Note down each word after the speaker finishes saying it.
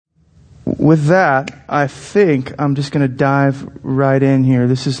with that, I think I'm just going to dive right in here.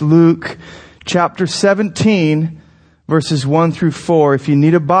 This is Luke chapter 17, verses 1 through 4. If you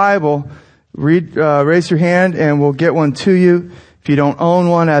need a Bible, raise your hand and we'll get one to you. If you don't own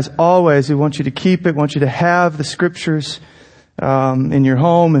one, as always, we want you to keep it. We want you to have the scriptures in your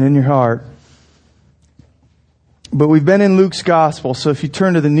home and in your heart. But we've been in Luke's gospel, so if you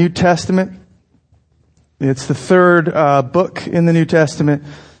turn to the New Testament, it's the third book in the New Testament,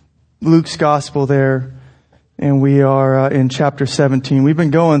 Luke's gospel there, and we are in chapter 17. We've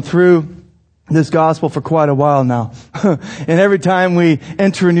been going through this gospel for quite a while now. And every time we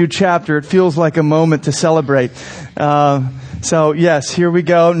enter a new chapter, it feels like a moment to celebrate. So yes, here we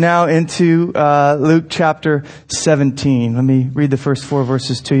go now into Luke chapter 17. Let me read the first 4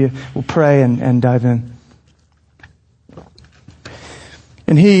 verses to you. We'll pray and dive in.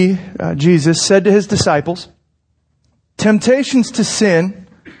 And he, Jesus, said to his disciples, "Temptations to sin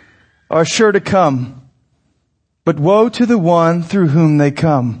are sure to come, but woe to the one through whom they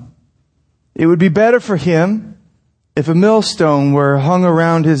come. It would be better for him if a millstone were hung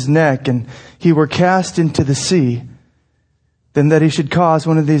around his neck and he were cast into the sea, than that he should cause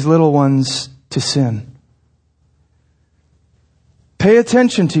one of these little ones to sin. Pay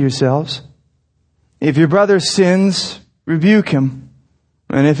attention to yourselves. If your brother sins, rebuke him.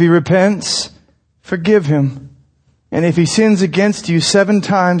 And if he repents, forgive him. And if he sins against you 7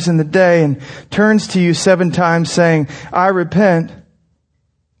 times in the day and turns to you 7 times saying, 'I repent,'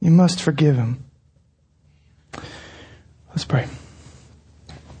 you must forgive him." Let's pray.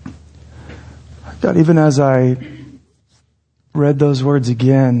 God, even as I read those words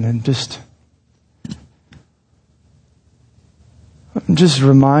again and I'm just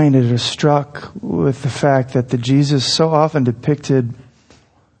reminded or struck with the fact that the Jesus so often depicted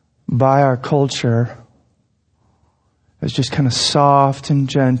by our culture as just kind of soft and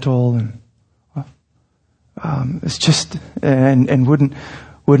gentle and it's just and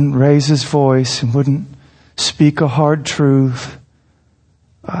wouldn't raise his voice and wouldn't speak a hard truth.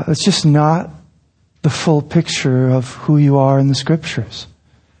 It's just not the full picture of who you are in the scriptures.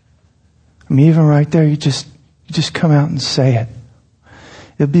 I mean, even right there, you just come out and say it.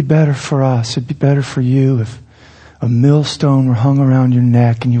 It'd be better for us. It'd be better for you if a millstone were hung around your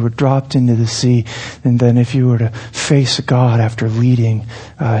neck and you were dropped into the sea, and then if you were to face God after leading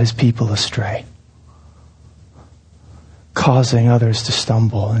his people astray, causing others to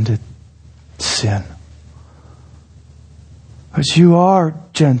stumble and to sin. Because you are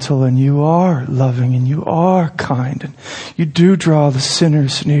gentle and you are loving and you are kind and you do draw the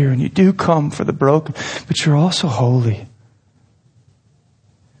sinners near and you do come for the broken, but you're also holy.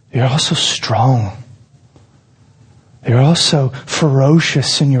 You're also strong. You're also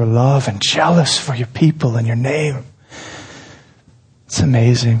ferocious in your love and jealous for your people and your name. It's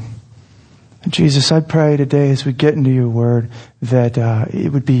amazing. And Jesus, I pray today as we get into your word that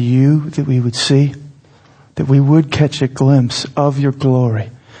it would be you that we would see, that we would catch a glimpse of your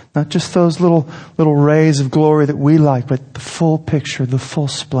glory. Not just those little rays of glory that we like, but the full picture, the full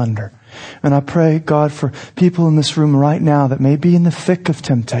splendor. And I pray, God, for people in this room right now that may be in the thick of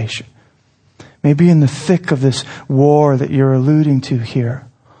temptation, maybe in the thick of this war that you're alluding to here.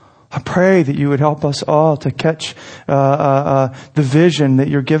 I pray that you would help us all to catch the vision that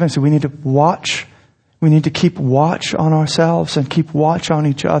you're giving. So we need to watch. We need to keep watch on ourselves and keep watch on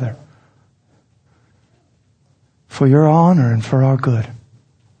each other for your honor and for our good.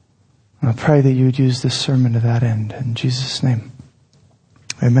 And I pray that you would use this sermon to that end. In Jesus' name,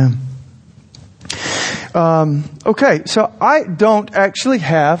 amen. Okay, so I don't actually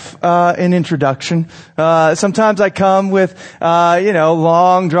have an introduction. Sometimes I come with,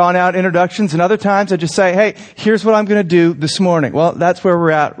 long, drawn-out introductions, and other times I just say, hey, here's what I'm going to do this morning. Well, that's where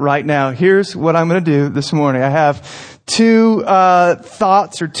we're at right now. Here's what I'm going to do this morning. I have 2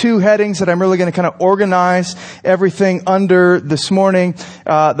 thoughts or 2 headings that I'm really going to kind of organize everything under this morning.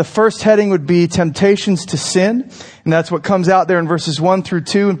 The first heading would be temptations to sin. And that's what comes out there in verses 1 through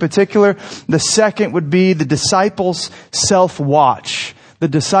 2 in particular. The second would be the disciples' self-watch. The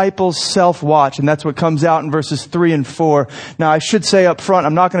disciples' self-watch. And that's what comes out in verses 3 and 4. Now, I should say up front,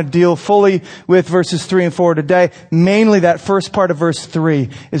 I'm not going to deal fully with verses 3 and 4 today. Mainly that first part of verse 3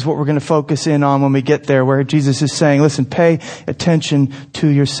 is what we're going to focus in on when we get there, where Jesus is saying, listen, pay attention to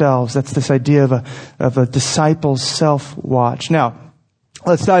yourselves. That's this idea of a disciples' self-watch. Now,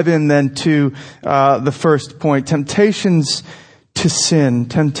 let's dive in then to the first point. Temptations to sin.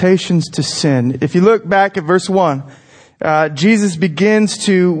 Temptations to sin. If you look back at verse 1, Jesus begins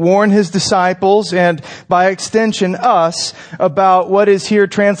to warn his disciples and by extension us about what is here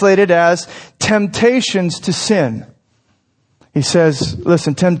translated as temptations to sin. He says,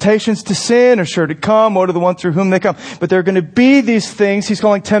 listen, temptations to sin are sure to come, or to the one through whom they come. But there are going to be these things he's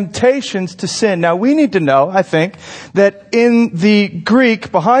calling temptations to sin. Now, we need to know, I think, that in the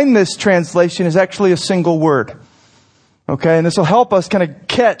Greek, behind this translation is actually a single word. Okay, and this will help us kind of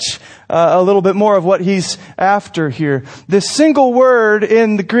catch a little bit more of what he's after here. This single word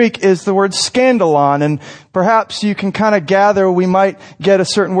in the Greek is the word scandalon, and perhaps you can kind of gather we might get a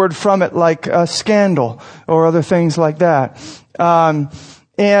certain word from it, like scandal or other things like that. And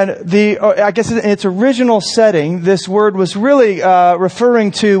I guess in its original setting, this word was really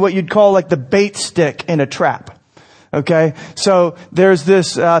referring to what you'd call like the bait stick in a trap. Okay, so there's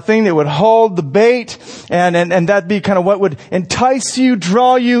this thing that would hold the bait, and that'd be kind of what would entice you,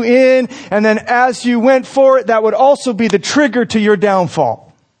 draw you in, and then as you went for it, that would also be the trigger to your downfall.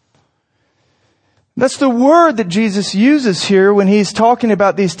 That's the word that Jesus uses here when he's talking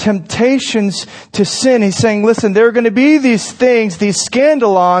about these temptations to sin. He's saying, listen, there are going to be these things, these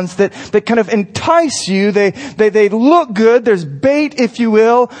scandalons that kind of entice you. They look good. There's bait, if you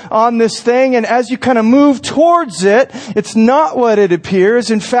will, on this thing. And as you kind of move towards it, it's not what it appears.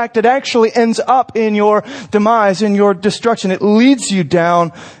 In fact, it actually ends up in your demise, in your destruction. It leads you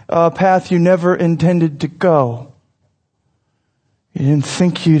down a path you never intended to go. You didn't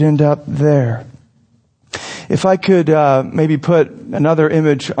think you'd end up there. If I could maybe put another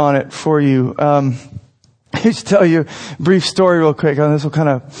image on it for you. I'll just tell you a brief story real quick. And this will kind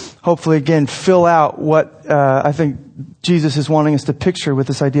of hopefully again fill out what I think Jesus is wanting us to picture with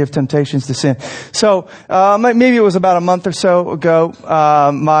this idea of temptations to sin. So maybe it was about a month or so ago.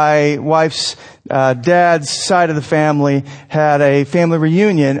 My wife's dad's side of the family had a family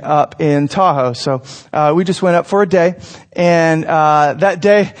reunion up in Tahoe. So we just went up for a day. And that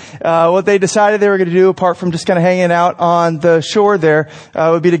day, what they decided they were going to do, apart from just kind of hanging out on the shore there,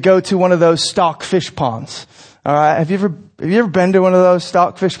 would be to go to one of those stock fish ponds. All right. Have you ever been to one of those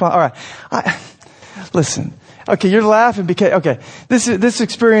stock fish ponds? All right. Listen. Okay, you're laughing because, okay, this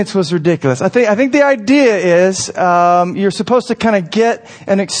experience was ridiculous. I think the idea is, you're supposed to kind of get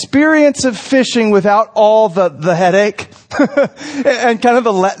an experience of fishing without all the headache and kind of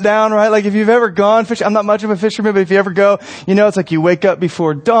the letdown, right? Like if you've ever gone fishing, I'm not much of a fisherman, but if you ever go, you know, it's like you wake up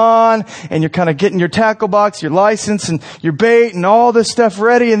before dawn and you're kind of getting your tackle box, your license and your bait and all this stuff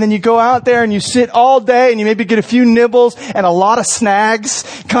ready. And then you go out there and you sit all day and you maybe get a few nibbles and a lot of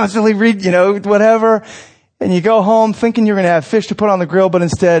snags, constantly read, you know, whatever. And you go home thinking you're going to have fish to put on the grill, but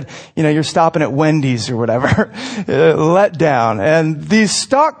instead, you know, you're stopping at Wendy's or whatever. Let down. And these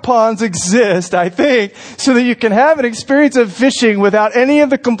stock ponds exist, I think, so that you can have an experience of fishing without any of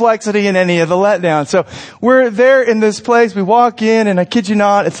the complexity and any of the letdown. So we're there in this place. We walk in, and I kid you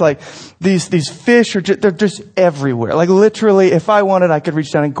not, it's like these fish they're just everywhere. Like literally, if I wanted, I could reach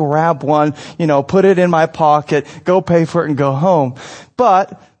down and grab one, you know, put it in my pocket, go pay for it, and go home.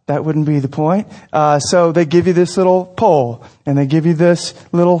 But that wouldn't be the point. So they give you this little pole, and they give you this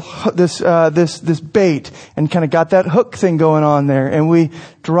little this bait, and kind of got that hook thing going on there. And we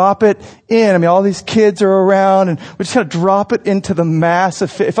drop it in. I mean, all these kids are around, and we just kind of drop it into the mass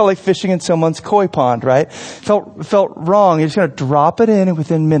of it felt like fishing in someone's koi pond, right? Felt wrong. You just kind of drop it in, and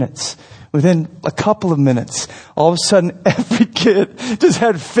within a couple of minutes, all of a sudden, every kid just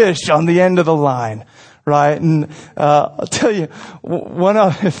had fish on the end of the line. Right? And I'll tell you one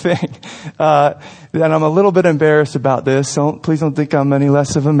other thing, and I'm a little bit embarrassed about this, so please don't think I'm any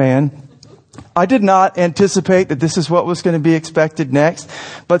less of a man. I did not anticipate that this is what was going to be expected next.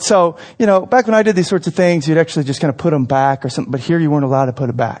 But so, you know, back when I did these sorts of things, you'd actually just kind of put them back or something, but here you weren't allowed to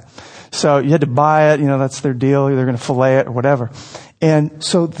put it back. So you had to buy it, you know, that's their deal, they're going to fillet it or whatever. And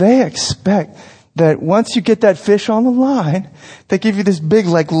so they expect that once you get that fish on the line, they give you this big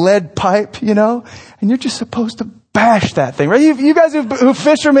like lead pipe, you know, and you're just supposed to bash that thing, right? You guys who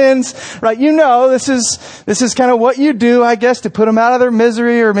fishermen's, right? You know, this is kind of what you do, I guess, to put them out of their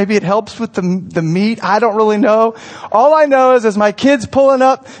misery, or maybe it helps with the meat. I don't really know. All I know is as my kids pulling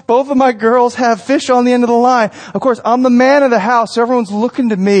up, both of my girls have fish on the end of the line. Of course, I'm the man of the house, so everyone's looking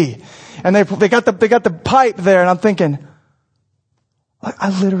to me, and they got the pipe there, and I'm thinking, like,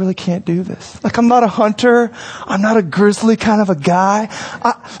 I literally can't do this. Like, I'm not a hunter. I'm not a grizzly kind of a guy.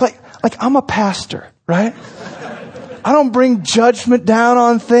 I'm a pastor, right? I don't bring judgment down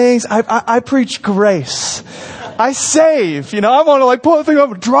on things. I preach grace. I save, you know, I want to like pull the thing up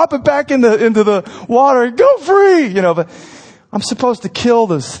and drop it back into the water and go free, you know, but I'm supposed to kill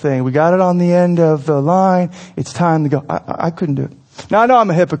this thing. We got it on the end of the line. It's time to go. I couldn't do it. Now, I know I'm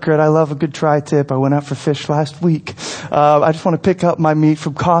a hypocrite. I love a good tri-tip. I went out for fish last week. I just want to pick up my meat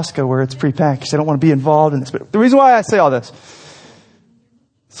from Costco where it's prepackaged. I don't want to be involved in this. But the reason why I say all this,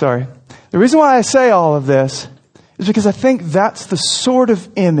 the reason why I say all of this is because I think that's the sort of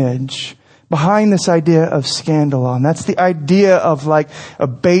image behind this idea of scandalon. That's the idea of like a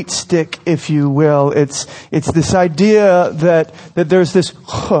bait stick, if you will. It's this idea that there's this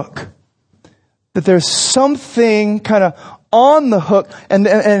hook, that there's something kind of on the hook and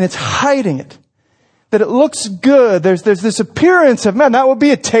it's hiding it. That it looks good. There's this appearance of, man, that would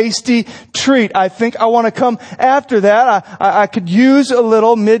be a tasty treat. I think I want to come after that. I could use a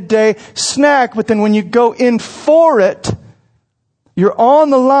little midday snack, but then when you go in for it, you're on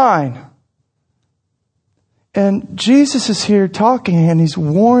the line. And Jesus is here talking and He's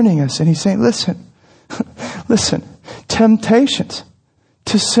warning us and He's saying, listen, temptations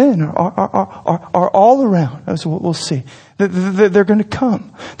to sin are all around, as we'll see. They're going to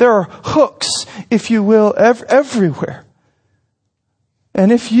come. There are hooks, if you will, everywhere.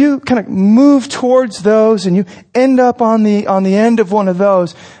 And if you kind of move towards those and you end up on the end of one of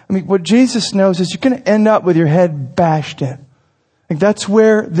those, I mean, what Jesus knows is you're going to end up with your head bashed in. Like that's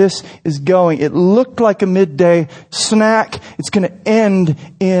where this is going. It looked like a midday snack. It's going to end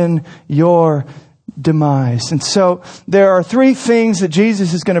in your demise. And so there are three things that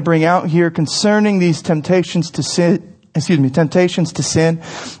Jesus is going to bring out here concerning these temptations to sin.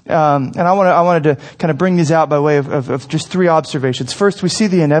 And I wanted to kind of bring these out by way of just three observations. First, we see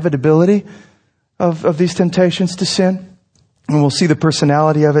the inevitability of these temptations to sin. And we'll see the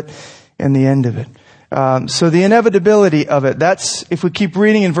personality of it and the end of it. So the inevitability of it, that's, if we keep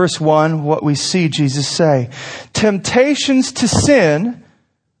reading in verse 1, what we see Jesus say. Temptations to sin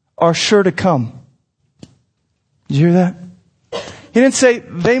are sure to come. Did you hear that? He didn't say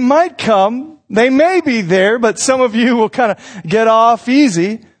they might come. They may be there, but some of you will kind of get off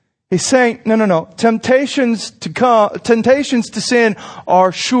easy. He's saying, no. Temptations to sin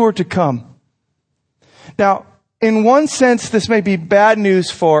are sure to come. Now, in one sense, this may be bad news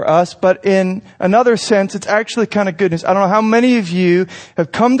for us, but in another sense, it's actually kind of good news. I don't know how many of you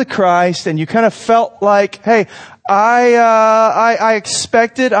have come to Christ and you kind of felt like, hey, I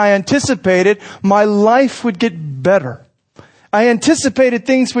expected, I anticipated my life would get better. I anticipated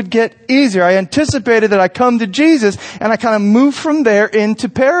things would get easier. I anticipated that I come to Jesus and I kind of move from there into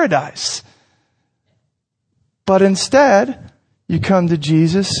paradise. But instead, you come to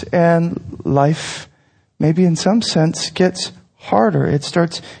Jesus and life, maybe in some sense, gets harder. It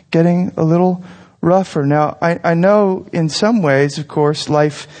starts getting a little rougher. Now, I know in some ways, of course,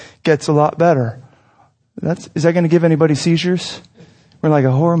 life gets a lot better. Is that going to give anybody seizures? We're like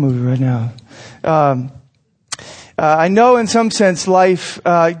a horror movie right now. I know in some sense life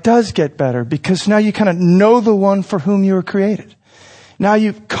does get better because now you kind of know the one for whom you were created. Now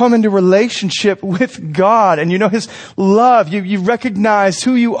you've come into relationship with God and you know His love. You recognize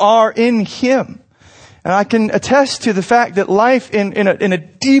who you are in Him. And I can attest to the fact that life in a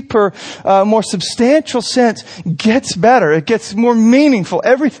deeper, more substantial sense gets better. It gets more meaningful.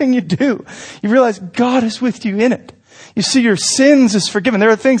 Everything you do, you realize God is with you in it. You see your sins is forgiven. There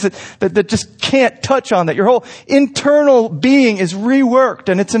are things that just can't touch on that. Your whole internal being is reworked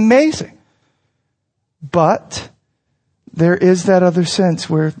and it's amazing. But there is that other sense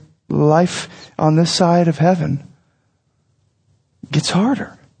where life on this side of heaven gets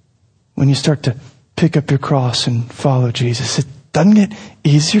harder when you start to pick up your cross and follow Jesus. It doesn't get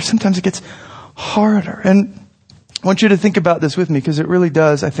easier. Sometimes it gets harder. And I want you to think about this with me because it really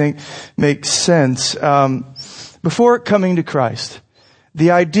does, I think, make sense. Before coming to Christ, the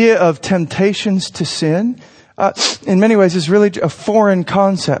idea of temptations to sin, in many ways is really a foreign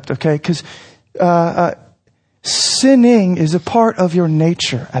concept, okay? Because sinning is a part of your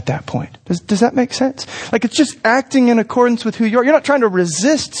nature at that point. Does that make sense? Like it's just acting in accordance with who you are. You're not trying to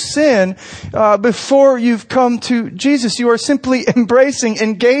resist sin before you've come to Jesus. You are simply embracing,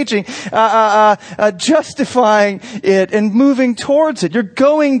 engaging, justifying it and moving towards it. You're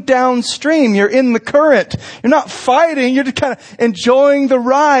going downstream. You're in the current. You're not fighting. You're just kind of enjoying the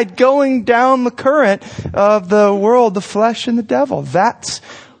ride, going down the current of the world, the flesh and the devil. That's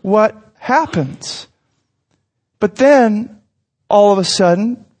what happens. But then, all of a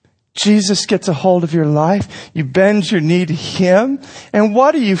sudden, Jesus gets a hold of your life. You bend your knee to Him. And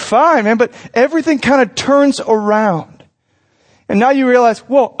what do you find, man? But everything kind of turns around. And now you realize,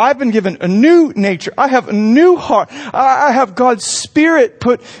 whoa, I've been given a new nature. I have a new heart. I have God's Spirit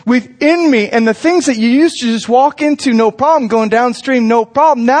put within me. And the things that you used to just walk into, no problem, going downstream, no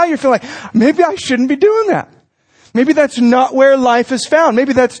problem. Now you're feeling like, maybe I shouldn't be doing that. Maybe that's not where life is found.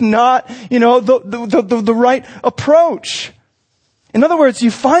 Maybe that's not, the right approach. In other words, you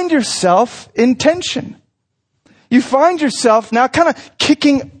find yourself in tension. you find yourself now kind of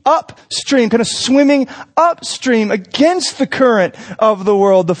kicking upstream, kind of swimming upstream against the current of the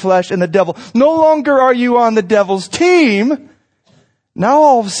world, the flesh, and the devil. No longer are you on the devil's team. Now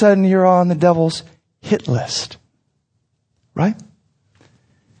all of a sudden you're on the devil's hit list. Right?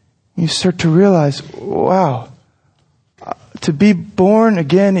 You start to realize, wow, to be born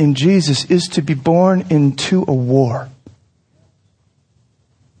again in Jesus is to be born into a war.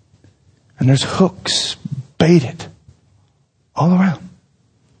 And there's hooks baited all around.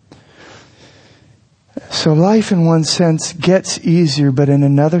 So life in one sense gets easier, but in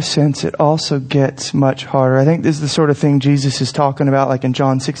another sense it also gets much harder. I think this is the sort of thing Jesus is talking about, like in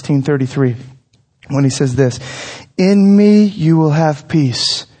John 16:33, when he says this, "In me you will have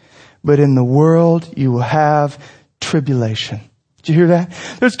peace, but in the world you will have tribulation." Did you hear that?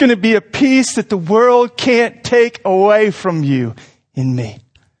 There's going to be a peace that the world can't take away from you in me.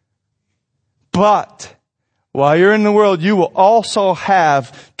 But while you're in the world, you will also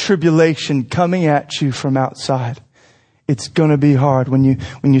have tribulation coming at you from outside. It's going to be hard. When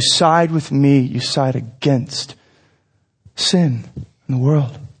you side with me, you side against sin in the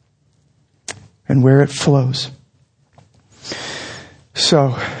world and where it flows.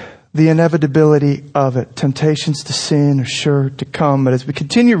 So, the inevitability of it. Temptations to sin are sure to come. But as we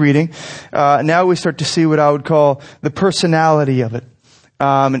continue reading, now we start to see what I would call the personality of it.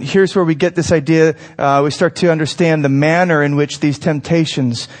 And here's where we get this idea. We start to understand the manner in which these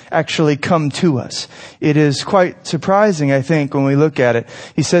temptations actually come to us. It is quite surprising, I think, when we look at it.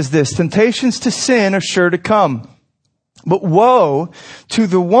 He says this, "Temptations to sin are sure to come, but woe to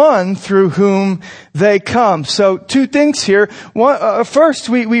the one through whom they come." So two things here. First,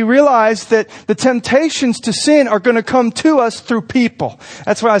 we realize that the temptations to sin are going to come to us through people.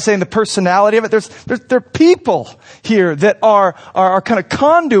 That's why I was saying the personality of it. There are people here that are kind of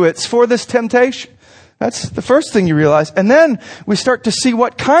conduits for this temptation. That's the first thing you realize. And then we start to see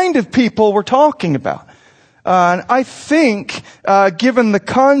what kind of people we're talking about. And I think, given the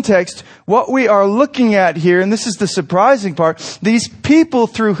context, what we are looking at here, and this is the surprising part, these people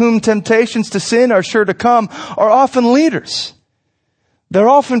through whom temptations to sin are sure to come are often leaders. They're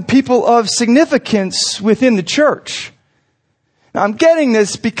often people of significance within the church. Now, I'm getting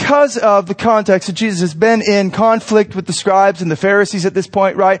this because of the context that Jesus has been in conflict with the scribes and the Pharisees at this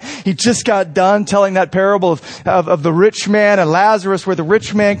point, right? He just got done telling that parable of the rich man and Lazarus, where the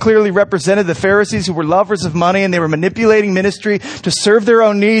rich man clearly represented the Pharisees, who were lovers of money, and they were manipulating ministry to serve their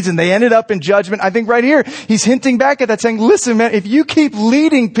own needs, and they ended up in judgment. I think right here, he's hinting back at that, saying, listen, man, if you keep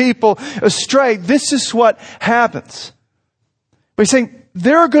leading people astray, this is what happens. But he's saying,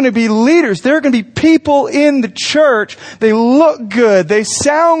 there are going to be leaders. There are going to be people in the church. They look good. They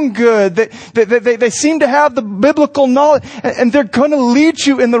sound good. They seem to have the biblical knowledge. And they're going to lead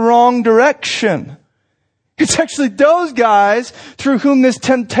you in the wrong direction. It's actually those guys through whom this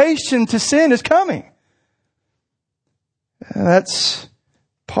temptation to sin is coming. And that's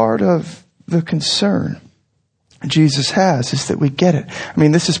part of the concern Jesus has, is that we get it. I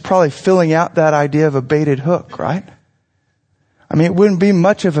mean, this is probably filling out that idea of a baited hook, right? I mean, it wouldn't be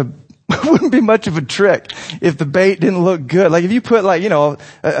much of a trick if the bait didn't look good. Like if you put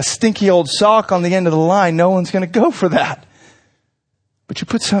a stinky old sock on the end of the line, no one's going to go for that. But you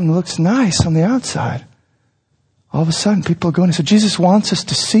put something that looks nice on the outside, all of a sudden people are going. So Jesus wants us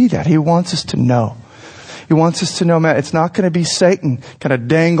to see that. He wants us to know. He wants us to know, man, it's not going to be Satan kind of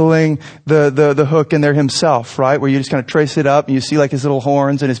dangling the hook in there himself, right? Where you just kind of trace it up and you see like his little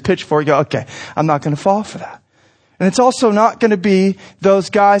horns and his pitchfork. You go, okay, I'm not going to fall for that. And it's also not going to be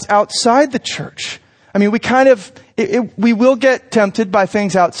those guys outside the church. I mean, we will get tempted by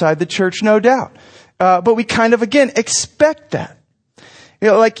things outside the church, no doubt. But we kind of, again, expect that.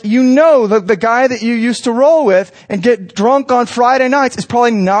 The guy that you used to roll with and get drunk on Friday nights is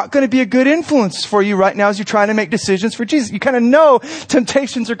probably not going to be a good influence for you right now as you're trying to make decisions for Jesus. You kind of know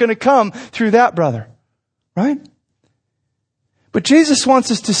temptations are going to come through that brother, right? But Jesus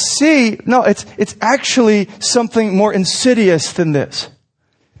wants us to see, no, it's actually something more insidious than this.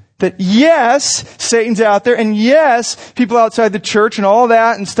 That yes, Satan's out there, and yes, people outside the church and all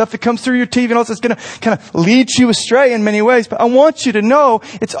that and stuff that comes through your TV and all that's going to kind of lead you astray in many ways. But I want you to know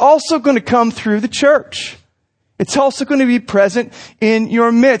it's also going to come through the church. It's also going to be present in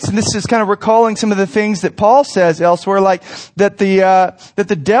your midst. And this is kind of recalling some of the things that Paul says elsewhere, like that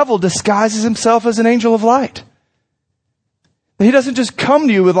the devil disguises himself as an angel of light. He doesn't just come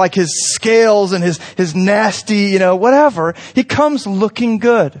to you with like his scales and his nasty, whatever. He comes looking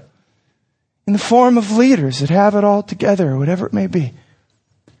good in the form of leaders that have it all together, or whatever it may be.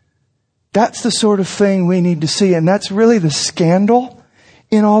 That's the sort of thing we need to see. And that's really the scandal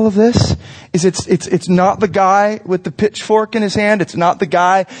in all of this is it's not the guy with the pitchfork in his hand. It's not the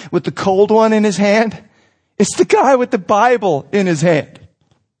guy with the cold one in his hand. It's the guy with the Bible in his hand.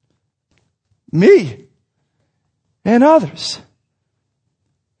 Me and others.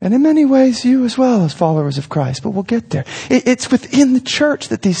 And in many ways, you as well as followers of Christ. But we'll get there. It's within the church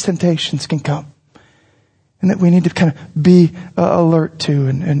that these temptations can come. And that we need to kind of be alert to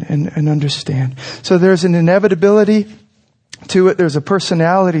and understand. So there's an inevitability to it. There's a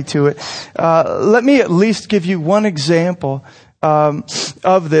personality to it. Let me at least give you one example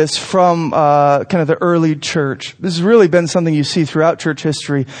of this from kind of the early church. This has really been something you see throughout church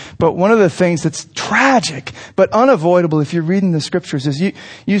history. But one of the things that's tragic but unavoidable if you're reading the scriptures is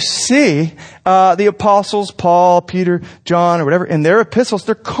you see the apostles, Paul, Peter, John, or whatever, in their epistles,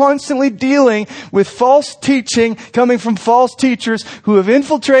 they're constantly dealing with false teaching coming from false teachers who have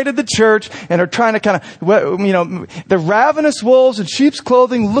infiltrated the church and are trying to kind of, the ravenous wolves in sheep's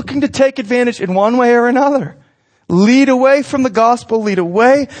clothing looking to take advantage in one way or another. Lead away from the gospel, lead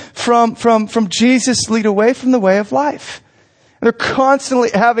away from Jesus, lead away from the way of life. And they're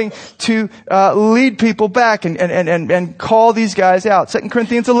constantly having to lead people back and call these guys out. 2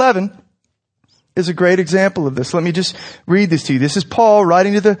 Corinthians 11 is a great example of this. Let me just read this to you. This is Paul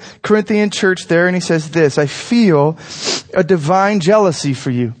writing to the Corinthian church there, and he says this, I feel a divine jealousy for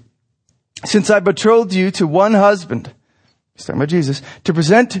you, since I betrothed you to one husband, he's talking about Jesus, to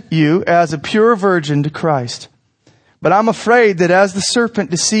present you as a pure virgin to Christ. But I'm afraid that as the serpent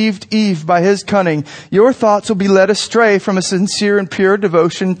deceived Eve by his cunning, your thoughts will be led astray from a sincere and pure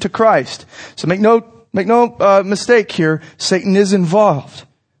devotion to Christ. So make no mistake here. Satan is involved.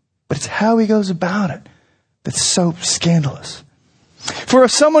 But it's how he goes about it that's so scandalous. For if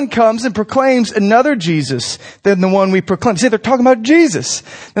someone comes and proclaims another Jesus than the one we proclaimed, see, they're talking about Jesus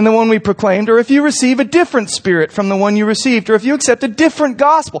than the one we proclaimed, or if you receive a different spirit from the one you received, or if you accept a different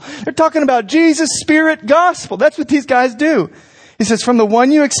gospel. They're talking about Jesus, spirit, gospel. That's what these guys do. He says, from the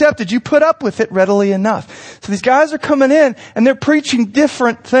one you accepted, you put up with it readily enough. So these guys are coming in and they're preaching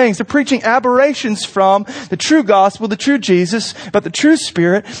different things. They're preaching aberrations from the true gospel, the true Jesus, but the true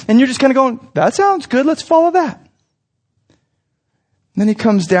spirit. And you're just kind of going, that sounds good. Let's follow that. Then he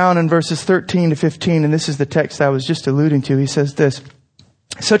comes down in verses 13 to 15, and this is the text I was just alluding to. He says this,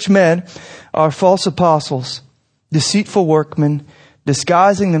 such men are false apostles, deceitful workmen,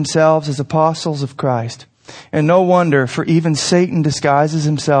 disguising themselves as apostles of Christ. And no wonder, for even Satan disguises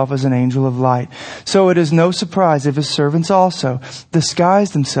himself as an angel of light. So it is no surprise if his servants also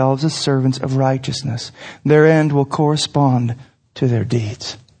disguise themselves as servants of righteousness. Their end will correspond to their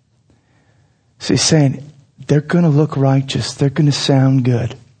deeds. So he's saying, they're going to look righteous. They're going to sound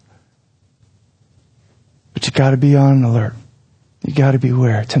good. But you got to be on alert. You got to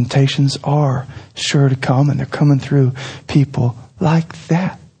beware. Temptations are sure to come, and they're coming through people like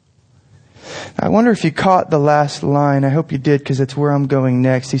that. I wonder if you caught the last line. I hope you did, because it's where I'm going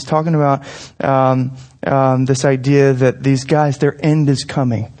next. He's talking about this idea that these guys, their end is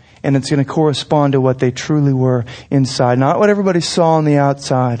coming. And it's going to correspond to what they truly were inside. Not what everybody saw on the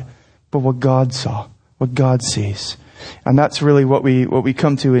outside, but what God saw. What God sees. And that's really what we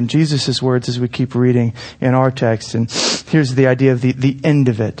come to in Jesus' words as we keep reading in our text. And here's the idea of the end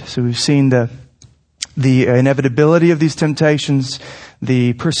of it. So we've seen the inevitability of these temptations,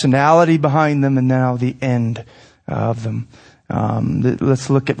 the personality behind them, and now the end of them.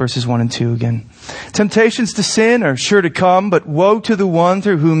 Let's look at verses 1 and 2 again. Temptations to sin are sure to come, but woe to the one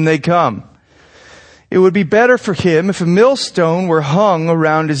through whom they come. It would be better for him if a millstone were hung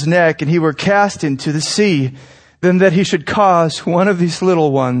around his neck and he were cast into the sea than that he should cause one of these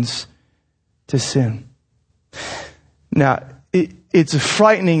little ones to sin. Now, it's a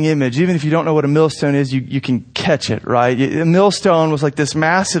frightening image. Even if you don't know what a millstone is, you can catch it, right? A millstone was like this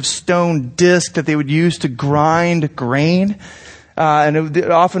massive stone disc that they would use to grind grain.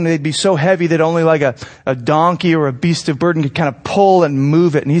 Often they'd be so heavy that only like a donkey or a beast of burden could kind of pull and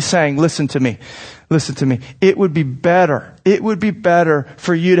move it. And he's saying, listen to me. It would be better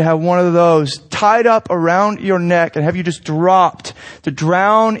for you to have one of those tied up around your neck and have you just dropped to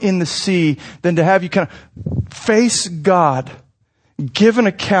drown in the sea than to have you kind of face God, give an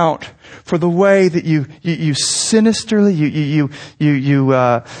account for the way that you sinisterly,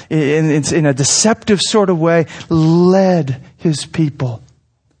 in a deceptive sort of way, led His people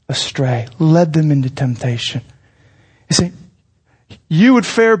astray, led them into temptation. You see, you would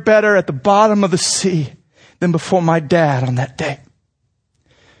fare better at the bottom of the sea than before my dad on that day.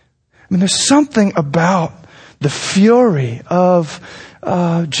 I mean, there's something about the fury of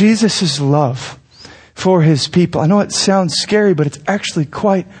Jesus' love for His people. I know it sounds scary, but it's actually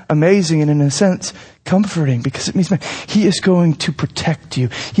quite amazing and in a sense comforting because it means He is going to protect you.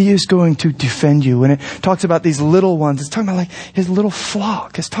 He is going to defend you. When it talks about these little ones, it's talking about like His little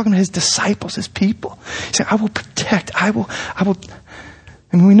flock. It's talking about His disciples, His people. He's saying, I will protect. I will.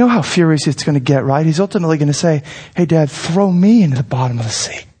 And we know how furious it's going to get, right? He's ultimately going to say, hey, Dad, throw me into the bottom of the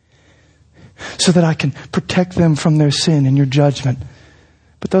sea so that I can protect them from their sin and your judgment.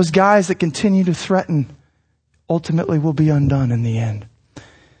 But those guys that continue to threaten ultimately will be undone in the end.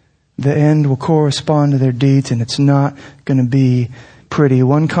 The end will correspond to their deeds, and it's not going to be pretty.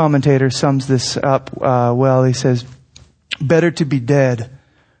 One commentator sums this up well. He says, better to be dead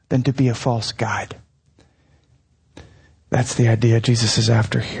than to be a false guide. That's the idea Jesus is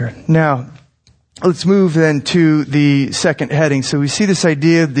after here. Now, let's move then to the second heading. So we see this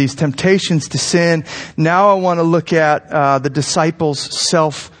idea of these temptations to sin. Now I want to look at the disciples'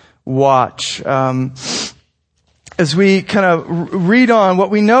 self-watch. As we kind of read on,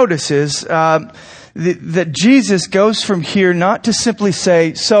 what we notice is that Jesus goes from here not to simply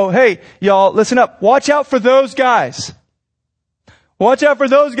say, so hey, y'all, listen up. Watch out for those guys. Watch out for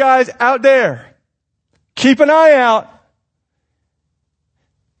those guys out there. Keep an eye out.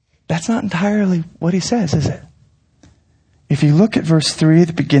 That's not entirely what He says, is it? If you look at verse 3 at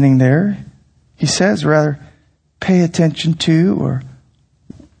the beginning there, He says rather, pay attention to or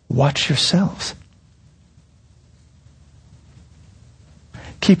watch yourselves.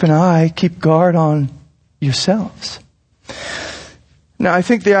 Keep an eye, keep guard on yourselves. Now, I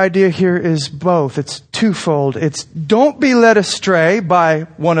think the idea here is both. It's twofold. It's don't be led astray by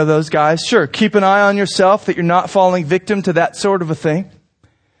one of those guys. Sure, keep an eye on yourself that you're not falling victim to that sort of a thing.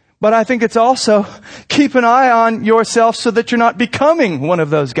 But I think it's also keep an eye on yourself so that you're not becoming one of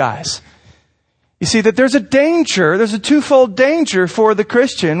those guys. You see that there's a twofold danger for the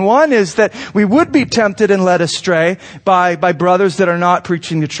Christian. One is that we would be tempted and led astray by brothers that are not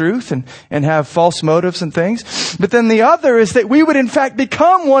preaching the truth and have false motives and things. But then the other is that we would in fact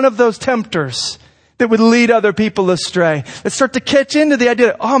become one of those tempters that would lead other people astray. That start to catch into the idea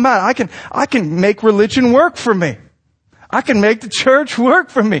that, oh man, I can make religion work for me. I can make the church work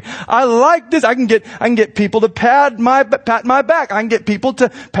for me. I like this. I can get people to pat my back. I can get people to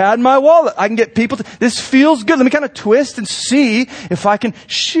pad my wallet. I can get people to, this feels good. Let me kind of twist and see if I can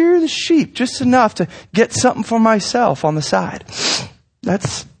shear the sheep just enough to get something for myself on the side.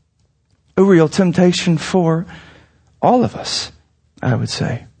 That's a real temptation for all of us, I would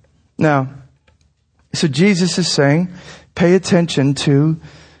say. Now, so Jesus is saying, pay attention to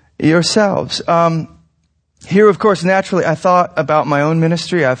yourselves. Here, of course, naturally, I thought about my own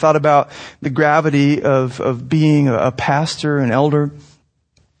ministry. I thought about the gravity of being a pastor, an elder.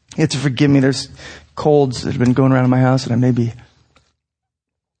 You have to forgive me. There's colds that have been going around in my house, and I may be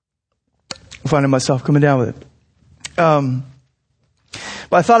finding myself coming down with it.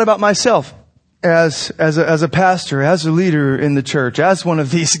 But I thought about myself as a pastor, as a leader in the church, as one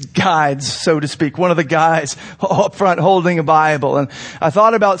of these guides, so to speak, one of the guys up front holding a Bible. And I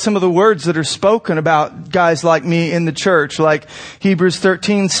thought about some of the words that are spoken about guys like me in the church, like Hebrews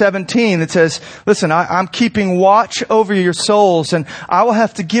 13:17 that says, listen, I'm keeping watch over your souls, and I will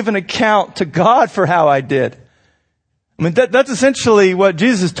have to give an account to God for how I did. I mean, that's essentially what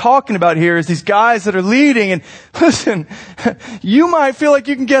Jesus is talking about here, is these guys that are leading. And listen, you might feel like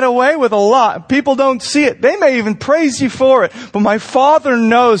you can get away with a lot. People don't see it. They may even praise you for it. But my Father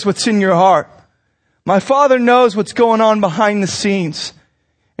knows what's in your heart. My Father knows what's going on behind the scenes.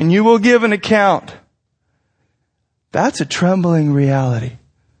 And you will give an account. That's a trembling reality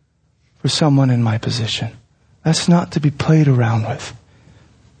for someone in my position. That's not to be played around with.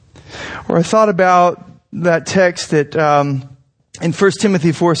 Or I thought about that text that in 1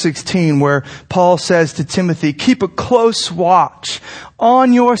 Timothy 4:16, where Paul says to Timothy, keep a close watch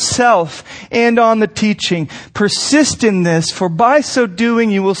on yourself and on the teaching. Persist in this, for by so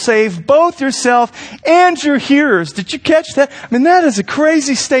doing you will save both yourself and your hearers. Did you catch that? I mean, that is a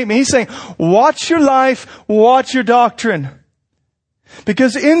crazy statement. He's saying, watch your life, watch your doctrine.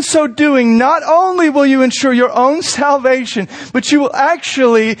 Because in so doing, not only will you ensure your own salvation, but you will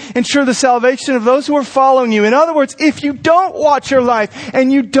actually ensure the salvation of those who are following you. In other words, if you don't watch your life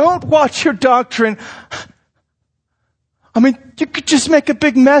and you don't watch your doctrine, I mean, you could just make a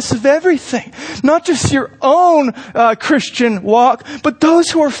big mess of everything. Not just your own Christian walk, but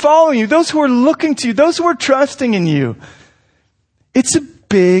those who are following you, those who are looking to you, those who are trusting in you. It's a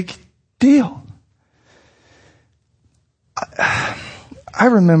big deal. I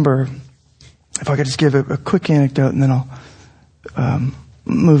remember, if I could just give a quick anecdote and then I'll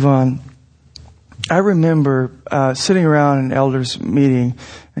move on. I remember sitting around an elders meeting,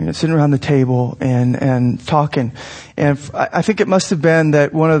 sitting around the table and talking. And I think it must have been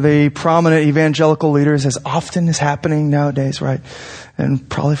that one of the prominent evangelical leaders, as often is happening nowadays, right? And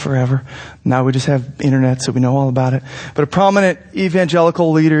probably forever. Now we just have internet, so we know all about it. But a prominent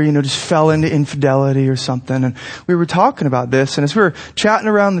evangelical leader, just fell into infidelity or something. And we were talking about this. And as we were chatting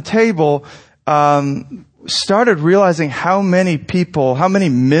around the table, started realizing how many people, how many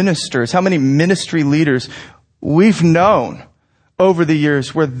ministers, how many ministry leaders we've known over the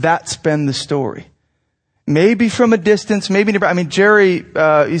years where that's been the story. Maybe from a distance, maybe nearby. I mean, Jerry,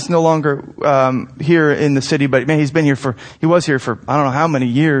 he's no longer here in the city, but man, he was here for I don't know how many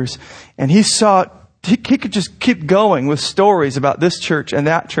years, and he could just keep going with stories about this church and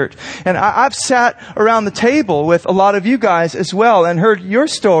that church. And I've sat around the table with a lot of you guys as well and heard your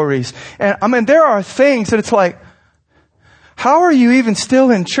stories. And I mean, there are things that it's like, how are you even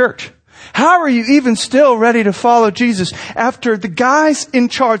still in church? How are you even still ready to follow Jesus after the guys in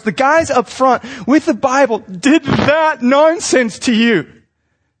charge, the guys up front with the Bible did that nonsense to you?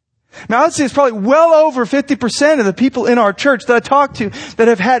 Now, I'd say it's probably well over 50% of the people in our church that I talk to that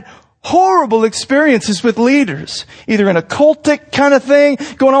have had horrible experiences with leaders, either in a cultic kind of thing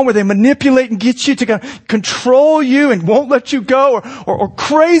going on where they manipulate and get you to kind of control you and won't let you go, or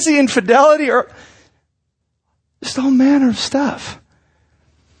crazy infidelity, or just all manner of stuff.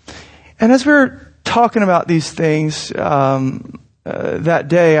 And as we were talking about these things that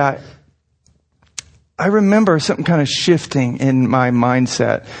day, I remember something kind of shifting in my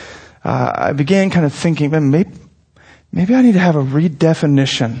mindset. I began kind of thinking, man, maybe I need to have a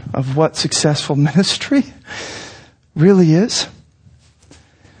redefinition of what successful ministry really is.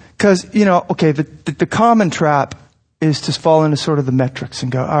 Because, the common trap is to fall into sort of the metrics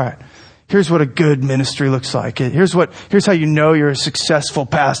and go, all right, here's what a good ministry looks like. Here's how you know you're a successful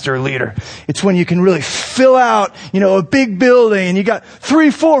pastor or leader. It's when you can really fill out, a big building and you got 3,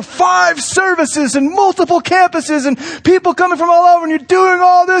 4, 5 services and multiple campuses and people coming from all over and you're doing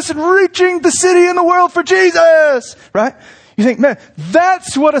all this and reaching the city and the world for Jesus, right? You think, man,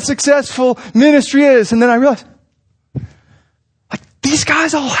 that's what a successful ministry is. And then I realized, these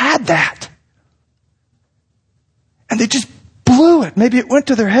guys all had that. And they just blew it. Maybe it went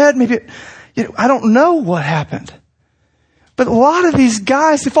to their head. Maybe I don't know what happened. But a lot of these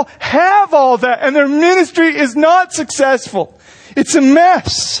guys, they have all that and their ministry is not successful. It's a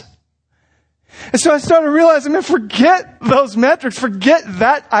mess. And so I started realizing, man, forget those metrics. Forget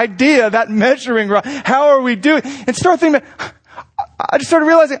that idea, that measuring rod. How are we doing? And start thinking, I just started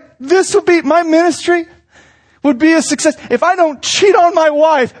realizing my ministry would be a success. If I don't cheat on my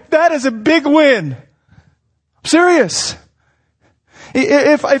wife, that is a big win. I'm serious.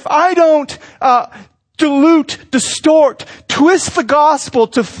 If I don't dilute, distort, twist the gospel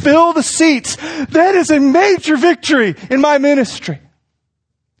to fill the seats, that is a major victory in my ministry.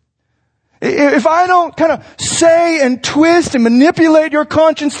 If I don't kind of say and twist and manipulate your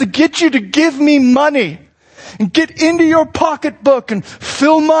conscience to get you to give me money and get into your pocketbook and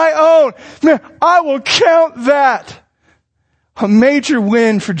fill my own, man, I will count that a major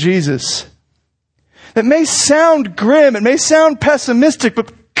win for Jesus. That may sound grim, it may sound pessimistic,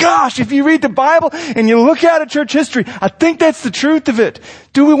 but gosh, if you read the Bible and you look at church history, I think that's the truth of it.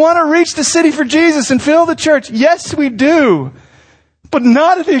 Do we want to reach the city for Jesus and fill the church? Yes, we do. But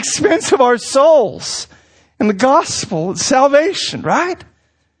not at the expense of our souls and the gospel and salvation, right?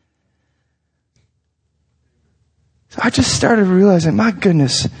 So I just started realizing, my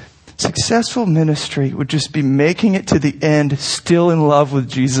goodness, successful ministry would just be making it to the end still in love with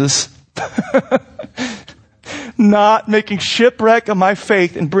Jesus. Not making shipwreck of my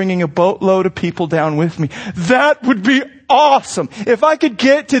faith and bringing a boatload of people down with me. That would be awesome. If I could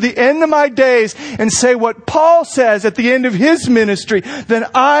get to the end of my days and say what Paul says at the end of his ministry, then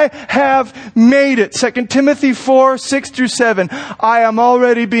I have made it. 2 Timothy 4, 6-7. I am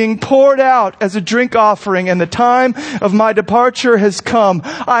already being poured out as a drink offering, and the time of my departure has come.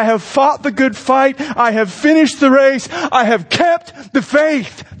 I have fought the good fight. I have finished the race. I have kept the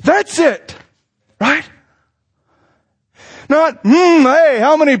faith. That's it. Right? Not, hey,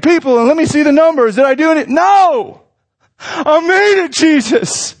 how many people? And let me see the numbers. Did I do it? No! I made it,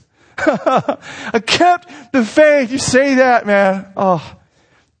 Jesus. I kept the faith. You say that, man. Oh,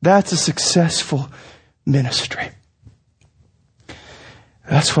 that's a successful ministry.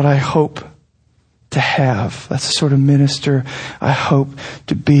 That's what I hope to have. That's the sort of minister I hope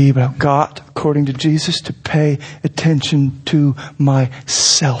to be. But I've got, according to Jesus, to pay attention to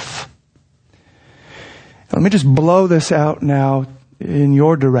myself. Let me just blow this out now in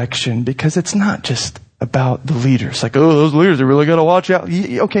your direction, because it's not just about the leaders. Like, oh, those leaders, they really got to watch out.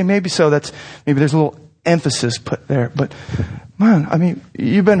 Okay, maybe so. Maybe there's a little emphasis put there. But man, I mean,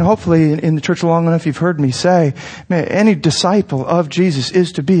 you've been hopefully in the church long enough, you've heard me say, man, any disciple of Jesus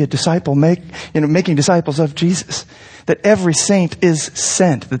is to be a disciple, making disciples of Jesus. That every saint is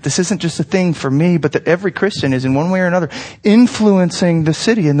sent. That this isn't just a thing for me, but that every Christian is in one way or another influencing the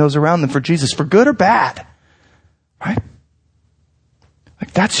city and those around them for Jesus, for good or bad. Right?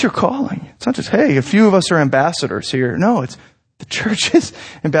 Like, that's your calling. It's not just, hey, a few of us are ambassadors here. No, it's the church is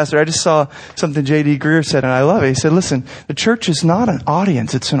ambassador. I just saw something J.D. Greer said, and I love it. He said, listen, the church is not an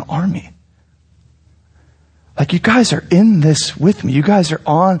audience, it's an army. Like, you guys are in this with me. You guys are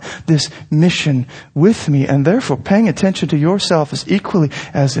on this mission with me, and therefore paying attention to yourself is equally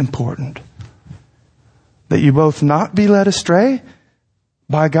as important. That you both not be led astray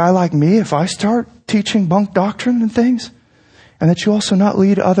by a guy like me if I start teaching bunk doctrine and things, and that you also not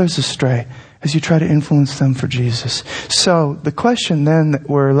lead others astray as you try to influence them for Jesus. So the question then that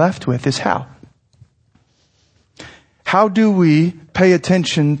we're left with is how? How do we pay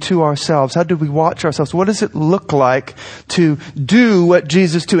attention to ourselves? How do we watch ourselves? What does it look like to do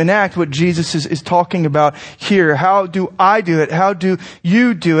to enact what Jesus is talking about here? How do I do it? How do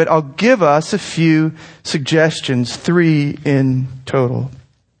you do it? I'll give us a few suggestions, 3 in total.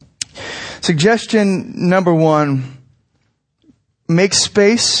 Suggestion number 1, make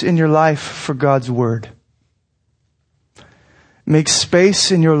space in your life for God's Word. Make space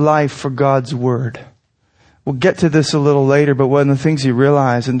in your life for God's Word. We'll get to this a little later, but one of the things you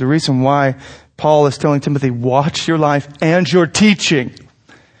realize, and the reason why Paul is telling Timothy, watch your life and your teaching,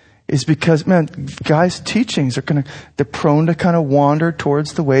 is because, man, guys' teachings they're prone to kind of wander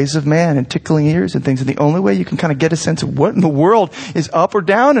towards the ways of man and tickling ears and things. And the only way you can kind of get a sense of what in the world is up or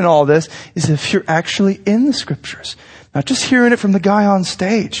down in all this is if you're actually in the Scriptures. Not just hearing it from the guy on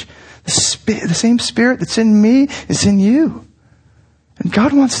stage. The same Spirit that's in me is in you. And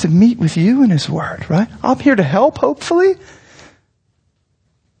God wants to meet with you in His Word, right? I'm here to help, hopefully.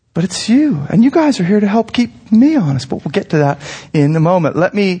 But it's you. And you guys are here to help keep me honest. But we'll get to that in a moment.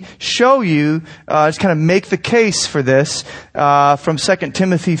 Let me show you, just kind of make the case for this, from 2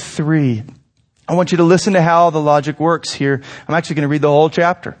 Timothy 3. I want you to listen to how the logic works here. I'm actually going to read the whole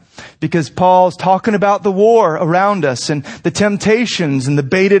chapter. Because Paul's talking about the war around us and the temptations and the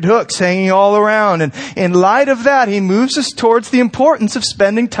baited hooks hanging all around. And in light of that, he moves us towards the importance of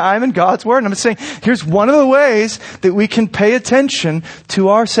spending time in God's Word. And I'm saying, here's one of the ways that we can pay attention to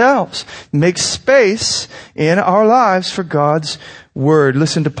ourselves. Make space in our lives for God's Word.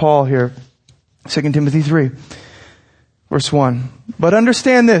 Listen to Paul here. 2 Timothy 3, verse 1. But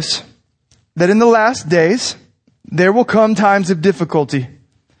understand this, that in the last days there will come times of difficulty.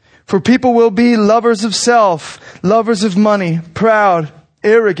 For people will be lovers of self, lovers of money, proud,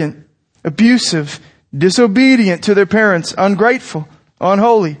 arrogant, abusive, disobedient to their parents, ungrateful,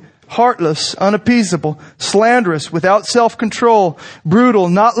 unholy, heartless, unappeasable, slanderous, without self-control, brutal,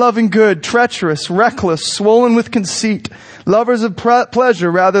 not loving good, treacherous, reckless, swollen with conceit, lovers of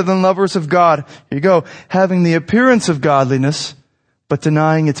pleasure rather than lovers of God. Here you go. Having the appearance of godliness, but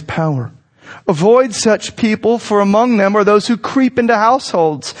denying its power. Avoid such people, for among them are those who creep into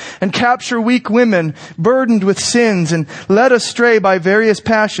households and capture weak women, burdened with sins and led astray by various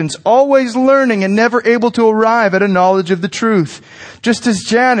passions, always learning and never able to arrive at a knowledge of the truth. Just as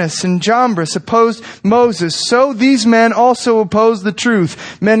Jannes and Jambres opposed Moses, so these men also oppose the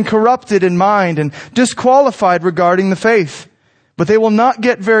truth, men corrupted in mind and disqualified regarding the faith. But they will not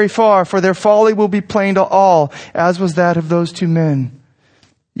get very far, for their folly will be plain to all, as was that of those 2 men.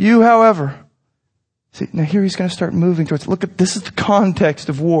 You, however, see, now here he's going to start moving towards, look at, this is the context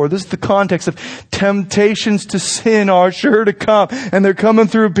of war. This is the context of temptations to sin are sure to come. And they're coming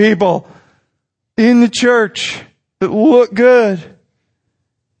through people in the church that look good.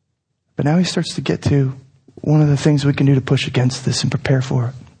 But now he starts to get to one of the things we can do to push against this and prepare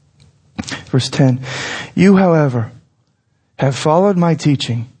for it. Verse 10. You, however, have followed my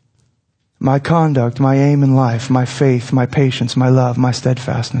teaching, my conduct, my aim in life, my faith, my patience, my love, my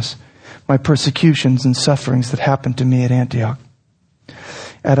steadfastness, my persecutions and sufferings that happened to me at Antioch,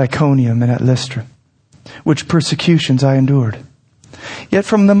 at Iconium and at Lystra, which persecutions I endured. Yet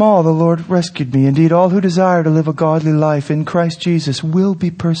from them all the Lord rescued me. Indeed, all who desire to live a godly life in Christ Jesus will be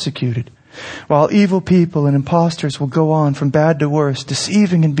persecuted, while evil people and impostors will go on from bad to worse,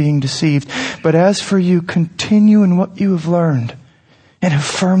 deceiving and being deceived. But as for you, continue in what you have learned and have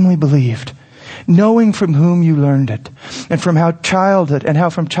firmly believed, knowing from whom you learned it, and how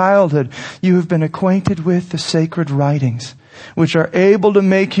from childhood you have been acquainted with the sacred writings, which are able to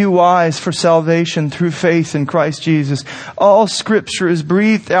make you wise for salvation through faith in Christ Jesus. All Scripture is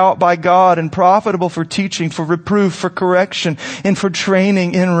breathed out by God and profitable for teaching, for reproof, for correction, and for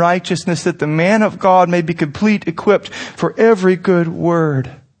training in righteousness, that the man of God may be complete, equipped for every good work.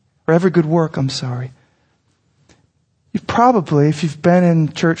 You've probably, if you've been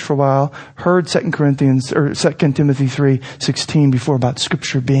in church for a while, heard 2 Timothy 3:16 before about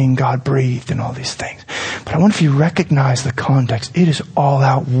Scripture being God-breathed and all these things. But I wonder if you recognize the context. It is all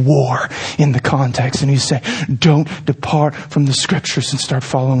out war in the context. And he's saying, don't depart from the Scriptures and start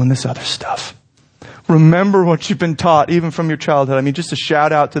following this other stuff. Remember what you've been taught, even from your childhood. I mean, just a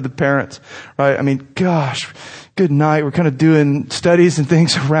shout out to the parents, right? I mean, gosh, good night. We're kind of doing studies and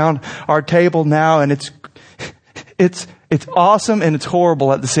things around our table now, and it's awesome and it's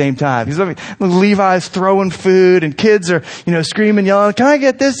horrible at the same time. Because I mean, Levi's throwing food and kids are, screaming, yelling, "Can I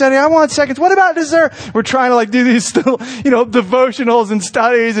get this, Daddy? I want seconds. What about dessert?" We're trying to do these still, devotionals and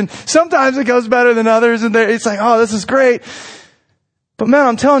studies, and sometimes it goes better than others, and it's like, oh, this is great. But man,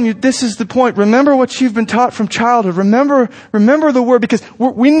 I'm telling you, this is the point. Remember what you've been taught from childhood. Remember the Word, because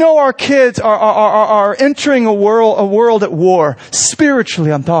we know our kids are entering a world at war.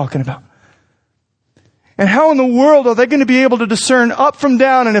 Spiritually, I'm talking about. And how in the world are they going to be able to discern up from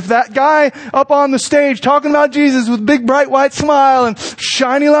down? And if that guy up on the stage talking about Jesus with a big bright white smile and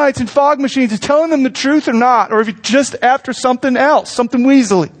shiny lights and fog machines is telling them the truth or not, or if he's just after something else, something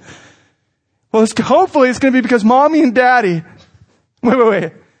weaselly. Well, hopefully it's going to be because Mommy and Daddy,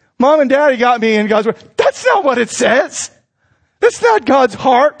 wait. Mom and Daddy got me in God's Word. That's not what it says. That's not God's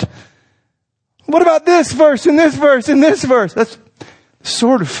heart. What about this verse and this verse and this verse? That's the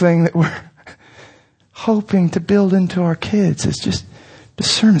sort of thing that we're hoping to build into our kids. Is just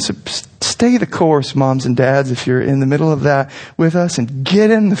discernment. So stay the course, moms and dads, if you're in the middle of that with us, and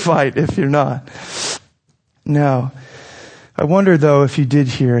get in the fight if you're not. No. I wonder, though, if you did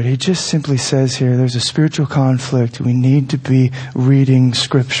hear it. He just simply says here, there's a spiritual conflict. We need to be reading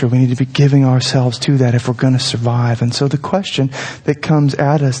Scripture. We need to be giving ourselves to that if we're going to survive. And so the question that comes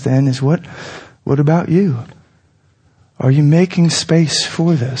at us then is, what about you? Are you making space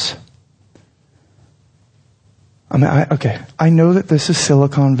for this? I know that this is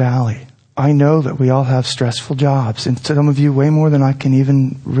Silicon Valley. I know that we all have stressful jobs, and some of you way more than I can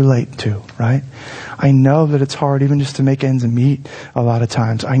even relate to, right? I know that it's hard even just to make ends meet a lot of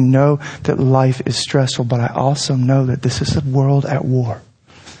times. I know that life is stressful, but I also know that this is a world at war.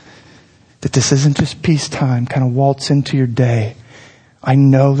 That this isn't just peacetime, kind of waltz into your day. I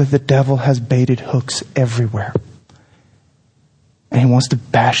know that the devil has baited hooks everywhere. And he wants to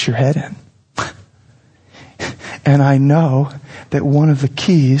bash your head in. And I know that one of the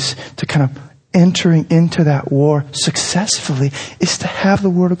keys to kind of entering into that war successfully is to have the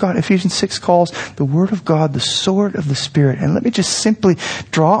Word of God. Ephesians 6 calls the Word of God the sword of the Spirit. And let me just simply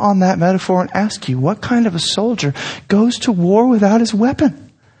draw on that metaphor and ask you, what kind of a soldier goes to war without his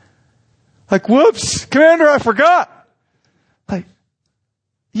weapon? Whoops, Commander, I forgot.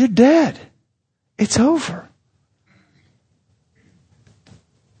 You're dead. It's over.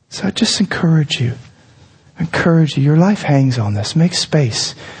 So I just encourage you. Your life hangs on this. Make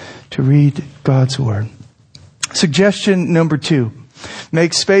space to read God's Word. Suggestion number 2.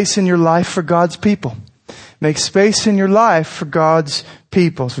 Make space in your life for God's people. Make space in your life for God's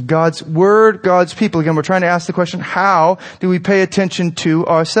people. So God's Word, God's people. Again, we're trying to ask the question, how do we pay attention to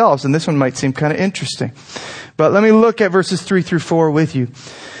ourselves? And this one might seem kind of interesting. But let me look at verses 3 through 4 with you.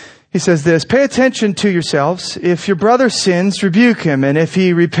 He says this, "Pay attention to yourselves. If your brother sins, rebuke him. And if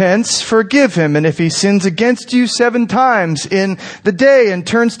he repents, forgive him. And if he sins against you 7 times in the day and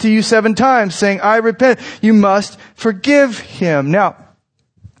turns to you 7 times, saying, 'I repent,' you must forgive him." Now,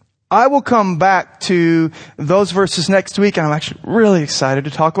 I will come back to those verses next week, and I'm actually really excited to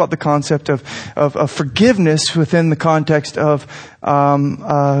talk about the concept of forgiveness within the context of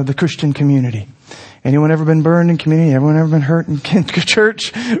the Christian community. Anyone ever been burned in community? Everyone ever been hurt in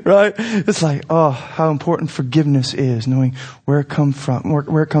church? Right? It's how important forgiveness is, knowing where it comes from,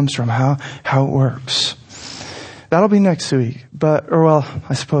 how it works. That'll be next week.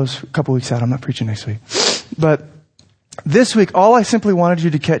 I suppose a couple weeks out. I'm not preaching next week. But this week, all I simply wanted you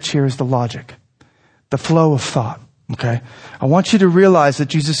to catch here is the logic, the flow of thought. Okay? I want you to realize that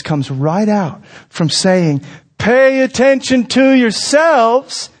Jesus comes right out from saying, pay attention to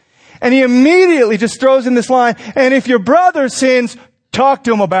yourselves. And he immediately just throws in this line, and if your brother sins, talk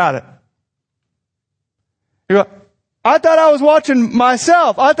to him about it. You go, I thought I was watching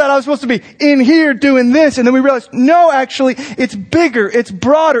myself. I thought I was supposed to be in here doing this. And then we realized, no, actually, it's bigger, it's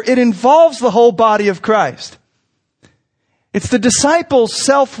broader. It involves the whole body of Christ. It's the disciples'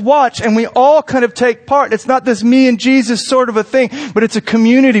 self-watch, and we all kind of take part. It's not this me and Jesus sort of a thing, but it's a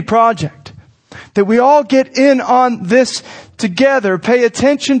community project. That we all get in on this together. Pay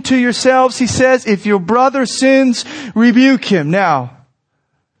attention to yourselves, he says. If your brother sins, rebuke him. Now,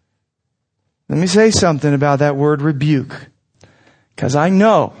 let me say something about that word rebuke. Because I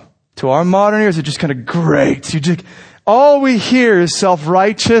know, to our modern ears, it just kind of grates. All we hear is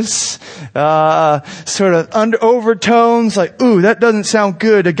self-righteous, sort of overtones, like, ooh, that doesn't sound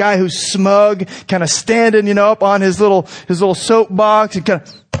good. A guy who's smug, kind of standing, up on his little soapbox, and kind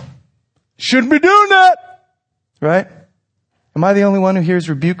of, shouldn't be doing that. Right? Am I the only one who hears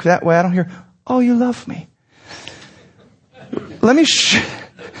rebuke that way? I don't hear, oh, you love me. Let me shift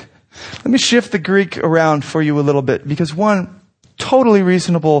the Greek around for you a little bit, because one totally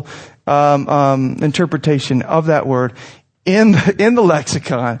reasonable interpretation of that word in the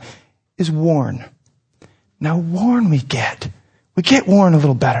lexicon is warn. Now, warn we get warn a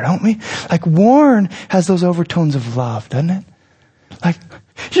little better, don't we? Like, warn has those overtones of love, doesn't it? Like,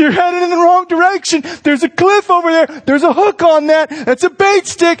 you're headed in the wrong direction. There's a cliff over there. There's a hook on that. That's a bait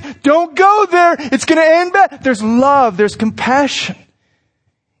stick. Don't go there. It's going to end bad. There's love. There's compassion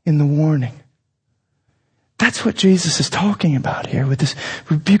in the warning. That's what Jesus is talking about here with this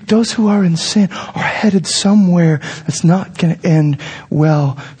rebuke. Those who are in sin are headed somewhere that's not going to end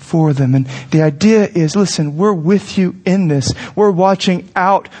well for them. And the idea is, listen, we're with you in this. We're watching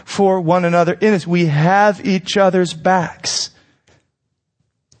out for one another in this. We have each other's backs.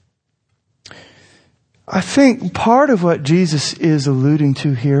 I think part of what Jesus is alluding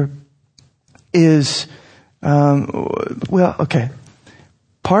to here is, part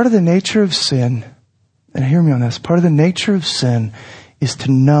of the nature of sin, and hear me on this, part of the nature of sin is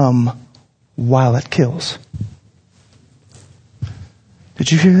to numb while it kills.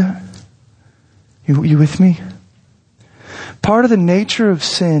 Did you hear that? You with me? Part of the nature of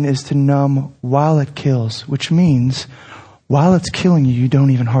sin is to numb while it kills, which means while it's killing you, you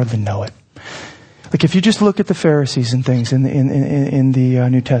don't even hardly know it. Like if you just look at the Pharisees and things in the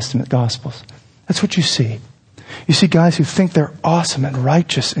New Testament Gospels, that's what you see. You see guys who think they're awesome and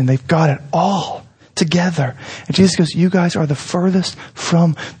righteous and they've got it all together. And Jesus goes, you guys are the furthest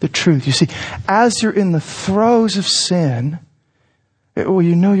from the truth. You see, as you're in the throes of sin, well,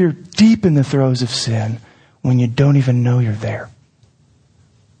 you know you're deep in the throes of sin when you don't even know you're there.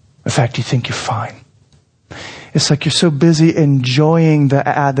 In fact, you think you're fine. It's like you're so busy enjoying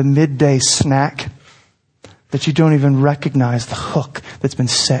the midday snack that you don't even recognize the hook that's been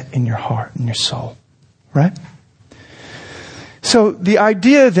set in your heart and your soul. Right? So the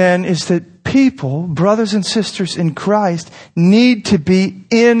idea then is that people, brothers and sisters in Christ, need to be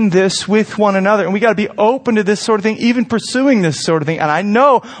in this with one another. And we got to be open to this sort of thing, even pursuing this sort of thing. And I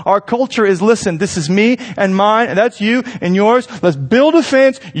know our culture is, listen, this is me and mine, and that's you and yours. Let's build a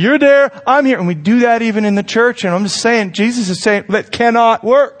fence. You're there. I'm here. And we do that even in the church. And I'm just saying, Jesus is saying, that cannot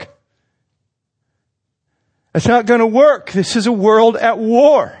work. It's not going to work. This is a world at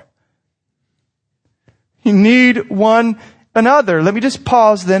war. You need one another. Let me just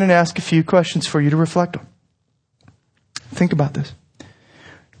pause then and ask a few questions for you to reflect on. Think about this.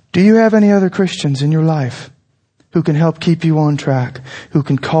 Do you have any other Christians in your life who can help keep you on track, who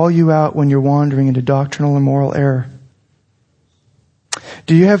can call you out when you're wandering into doctrinal and moral error?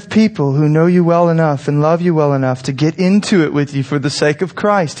 Do you have people who know you well enough and love you well enough to get into it with you for the sake of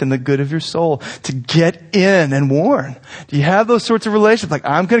Christ and the good of your soul, to get in and warn? Do you have those sorts of relationships? Like,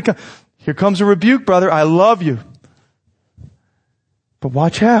 I'm going to come. Here comes a rebuke, brother. I love you. But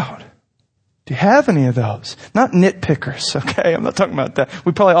watch out. Do you have any of those? Not nitpickers, okay? I'm not talking about that.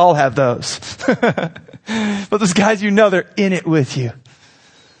 We probably all have those. But those guys, you know, they're in it with you.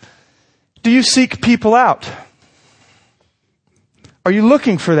 Do you seek people out? Are you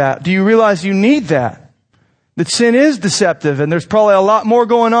looking for that? Do you realize you need that? That sin is deceptive and there's probably a lot more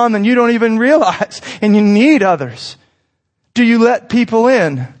going on than you don't even realize. And you need others. Do you let people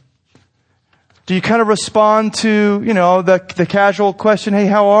in? Do you kind of respond to, the casual question, hey,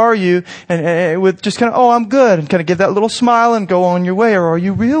 how are you? And with just kind of, oh, I'm good. And kind of give that little smile and go on your way. Or are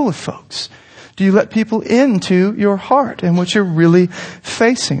you real with folks? Do you let people into your heart and what you're really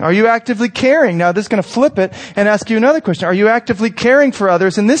facing? Are you actively caring? Now, this is going to flip it and ask you another question. Are you actively caring for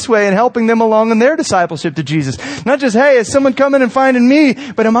others in this way and helping them along in their discipleship to Jesus? Not just, hey, is someone coming and finding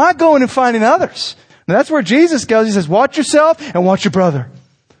me? But am I going and finding others? And that's where Jesus goes. He says, watch yourself and watch your brother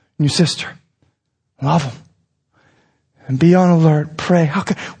and your sister. Love them. And be on alert. Pray.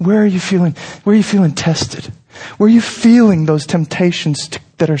 Where are you feeling tested? Where are you feeling those temptations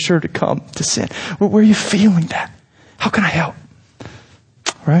that are sure to come to sin? Where are you feeling that? How can I help?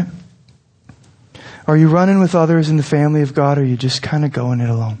 Right? Are you running with others in the family of God, or are you just kind of going it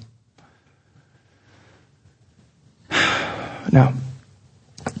alone? Now,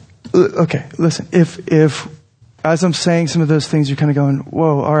 okay, listen, if as I'm saying some of those things, you're kind of going,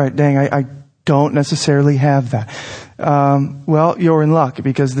 whoa, all right, dang, I don't necessarily have that. Well, you're in luck,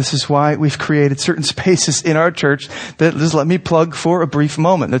 because this is why we've created certain spaces in our church that, just let me plug for a brief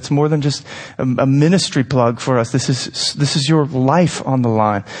moment. That's more than just a ministry plug for us. This is your life on the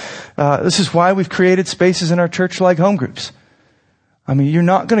line. This is why we've created spaces in our church like home groups. I mean, you're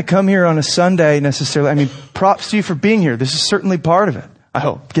not going to come here on a Sunday necessarily. I mean, props to you for being here. This is certainly part of it, I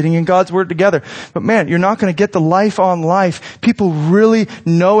hope, getting in God's Word together. But man, you're not going to get the life on life, people really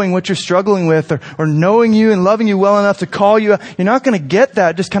knowing what you're struggling with, or knowing you and loving you well enough to call you out. You're not going to get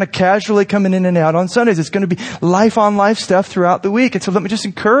that just kind of casually coming in and out on Sundays. It's going to be life on life stuff throughout the week. And so let me just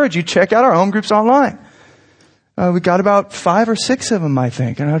encourage you, check out our home groups online. We got about 5 or 6 of them, I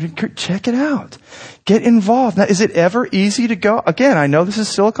think. And I'd encourage, check it out. Get involved. Now, is it ever easy to go? Again, I know this is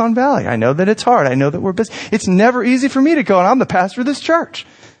Silicon Valley. I know that it's hard. I know that we're busy. It's never easy for me to go, and I'm the pastor of this church.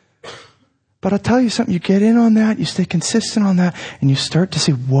 But I'll tell you something. You get in on that, you stay consistent on that, and you start to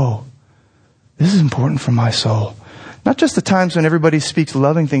see, whoa, this is important for my soul. Not just the times when everybody speaks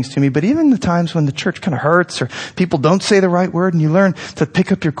loving things to me, but even the times when the church kind of hurts, or people don't say the right word, and you learn to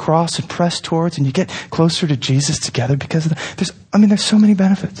pick up your cross and press towards, and you get closer to Jesus together because of that. There's so many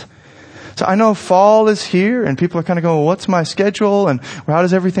benefits. So I know fall is here, and people are kind of going, well, what's my schedule, and how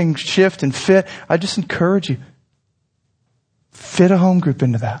does everything shift and fit? I just encourage you, fit a home group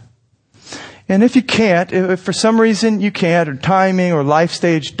into that. And if you can't, if for some reason you can't, or timing or life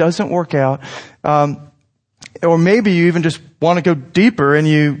stage doesn't work out, or maybe you even just want to go deeper and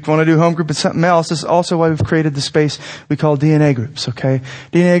you want to do home group and something else. This is also why we've created the space we call DNA groups, okay?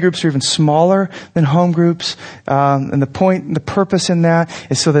 DNA groups are even smaller than home groups. And the purpose in that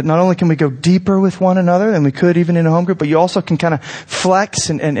is so that not only can we go deeper with one another than we could even in a home group, but you also can kind of flex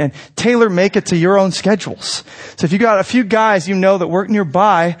and tailor make it to your own schedules. So if you got a few guys you know that work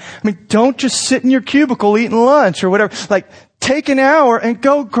nearby, don't just sit in your cubicle eating lunch or whatever. Take an hour and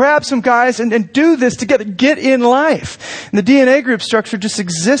go grab some guys and do this together. Get in life. And the DNA group structure just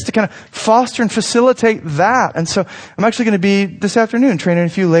exists to kind of foster and facilitate that. And so I'm actually going to be this afternoon training a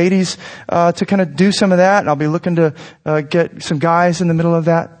few ladies to kind of do some of that. And I'll be looking to get some guys in the middle of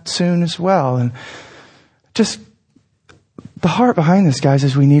that soon as well. And just the heart behind this, guys,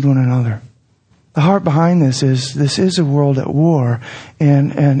 is we need one another. The heart behind this is a world at war.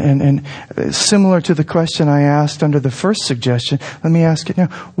 And similar to the question I asked under the first suggestion, let me ask it now.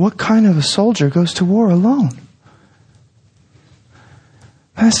 What kind of a soldier goes to war alone?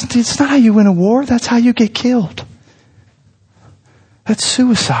 It's not how you win a war. That's how you get killed. That's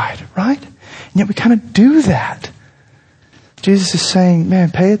suicide, right? And yet we kind of do that. Jesus is saying,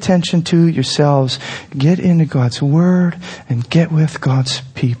 man, pay attention to yourselves. Get into God's Word and get with God's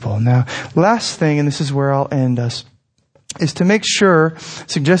people. Now, last thing, and this is where I'll end us, is to make sure,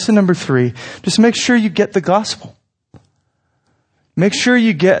 suggestion number 3, just make sure you get the gospel. Make sure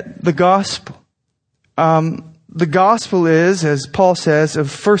you get the gospel. The gospel is, as Paul says,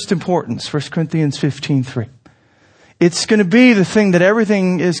 of first importance, 1 Corinthians 15:3. It's going to be the thing that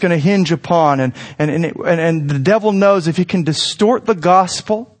everything is going to hinge upon. And the devil knows if he can distort the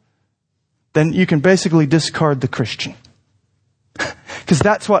gospel, then you can basically discard the Christian. Because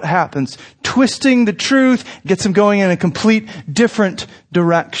that's what happens. Twisting the truth gets them going in a complete different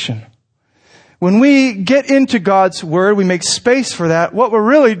direction. When we get into God's Word, we make space for that. What we're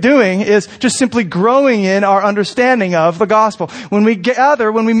really doing is just simply growing in our understanding of the gospel. When we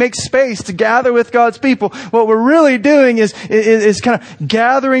gather, when we make space to gather with God's people, what we're really doing is kind of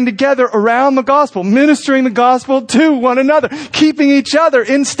gathering together around the gospel, ministering the gospel to one another, keeping each other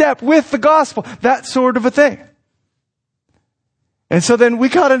in step with the gospel, that sort of a thing. And so then we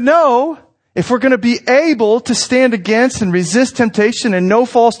gotta know, if we're going to be able to stand against and resist temptation and no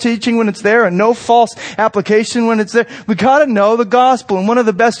false teaching when it's there and no false application when it's there, we got to know the gospel. And one of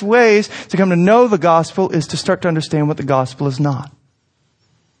the best ways to come to know the gospel is to start to understand what the gospel is not.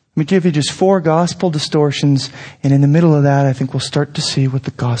 Let me give you just 4 gospel distortions, and in the middle of that, I think we'll start to see what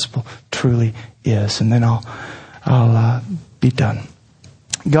the gospel truly is. And then I'll be done.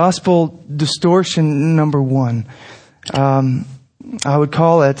 Gospel distortion number 1. I would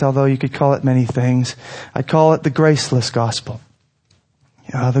call it, although you could call it many things, I'd call it the graceless gospel.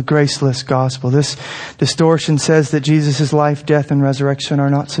 The graceless gospel. This distortion says that Jesus' life, death, and resurrection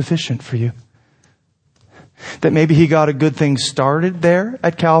are not sufficient for you. That maybe He got a good thing started there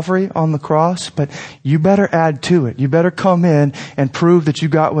at Calvary on the cross, but you better add to it. You better come in and prove that you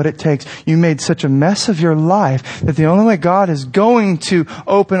got what it takes. You made such a mess of your life that the only way God is going to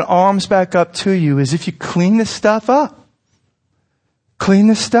open arms back up to you is if you clean this stuff up. Clean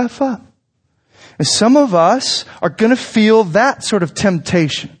this stuff up. And some of us are going to feel that sort of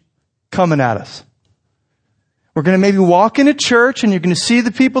temptation coming at us. We're going to maybe walk into church and you're going to see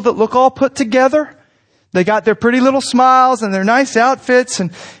the people that look all put together. They got their pretty little smiles and their nice outfits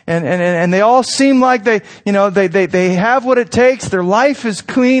and they all seem like they have what it takes. Their life is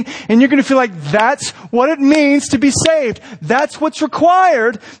clean, and you're going to feel like that's what it means to be saved. That's what's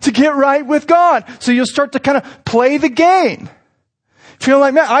required to get right with God. So you'll start to kind of play the game. Feel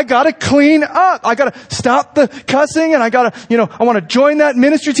like, man, I gotta clean up. I gotta stop the cussing, and I want to join that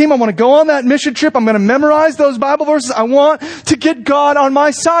ministry team. I want to go on that mission trip. I'm going to memorize those Bible verses. I want to get God on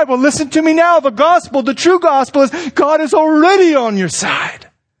my side. Well, listen to me now. The gospel, the true gospel is God is already on your side.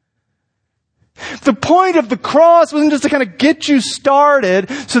 The point of the cross wasn't just to kind of get you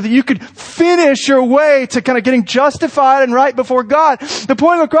started so that you could finish your way to kind of getting justified and right before God. The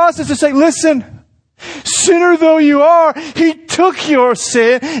point of the cross is to say, listen, sinner though you are, He took your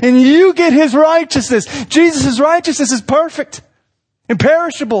sin and you get His righteousness. Jesus' righteousness is perfect,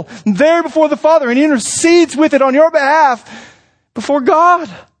 imperishable, there before the Father, and He intercedes with it on your behalf before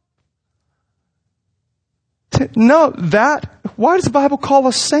God. No, why does the Bible call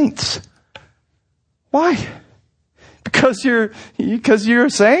us saints? Why? Because you're a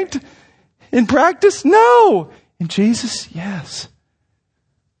saint? In practice? No. In Jesus, yes.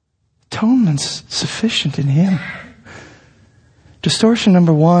 Atonement's sufficient in Him. Distortion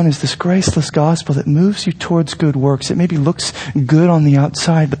number one is this graceless gospel that moves you towards good works. It maybe looks good on the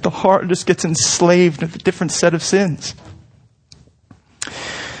outside, but the heart just gets enslaved with a different set of sins.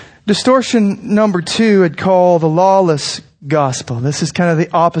 Distortion number two I'd call the lawless gospel. This is kind of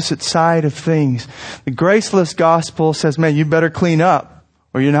the opposite side of things. The graceless gospel says, man, you better clean up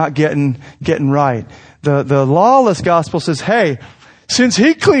or you're not getting right. The lawless gospel says, hey, since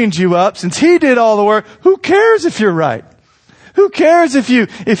He cleaned you up, since He did all the work, who cares if you're right? Who cares if you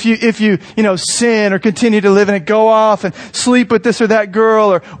sin or continue to live in it, go off and sleep with this or that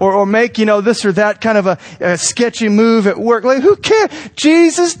girl or make, this or that kind of a sketchy move at work? Like, who cares?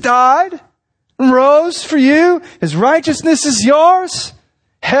 Jesus died and rose for you. His righteousness is yours.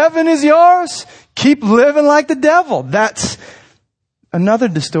 Heaven is yours. Keep living like the devil. That's another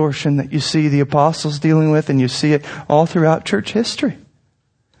distortion that you see the apostles dealing with, and you see it all throughout church history.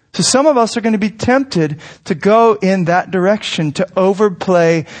 So some of us are going to be tempted to go in that direction, to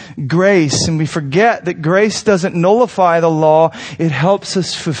overplay grace. And we forget that grace doesn't nullify the law. It helps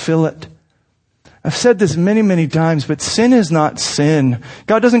us fulfill it. I've said this many, many times, but sin is not sin.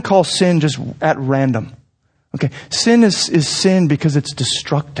 God doesn't call sin just at random. Okay, sin is sin because it's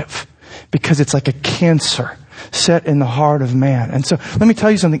destructive, because it's like a cancer set in the heart of man. And so let me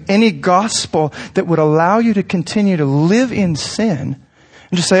tell you something. Any gospel that would allow you to continue to live in sin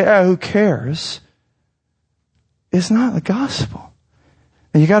and just say, who cares, is not the gospel.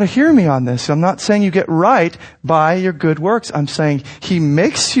 And you got to hear me on this. I'm not saying you get right by your good works. I'm saying He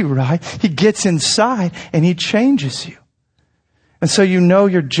makes you right. He gets inside and He changes you. And so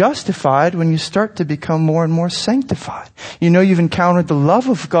you're justified when you start to become more and more sanctified. You've encountered the love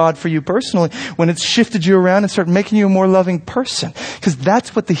of God for you personally when it's shifted you around and started making you a more loving person. Because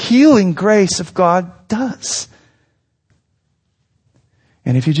that's what the healing grace of God does.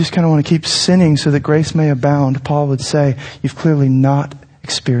 And if you just kind of want to keep sinning so that grace may abound, Paul would say, you've clearly not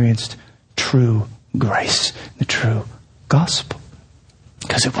experienced true grace, the true gospel.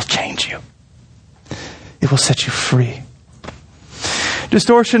 Because it will change you. It will set you free.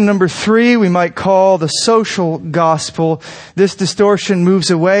 Distortion number three, we might call the social gospel. This distortion moves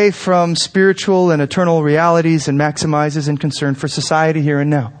away from spiritual and eternal realities and maximizes in concern for society here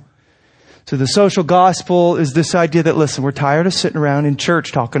and now. So the social gospel is this idea that, listen, we're tired of sitting around in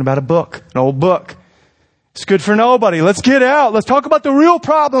church talking about a book, an old book. It's good for nobody. Let's get out. Let's talk about the real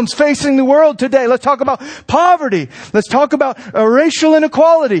problems facing the world today. Let's talk about poverty. Let's talk about racial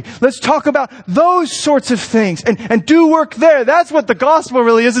inequality. Let's talk about those sorts of things and do work there. That's what the gospel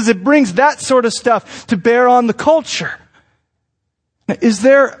really is it brings that sort of stuff to bear on the culture. Now, is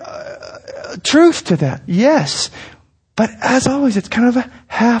there truth to that? Yes. But as always, it's kind of a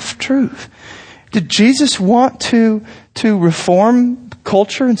half-truth. Did Jesus want to reform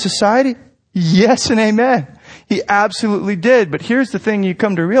culture and society? Yes and amen. He absolutely did. But here's the thing you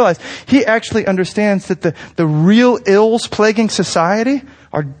come to realize. He actually understands that the real ills plaguing society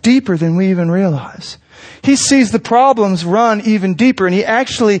are deeper than we even realize. He sees the problems run even deeper, and he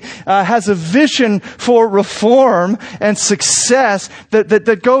actually has a vision for reform and success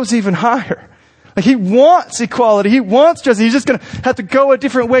that goes even higher. Like, he wants equality. He wants justice. He's just going to have to go a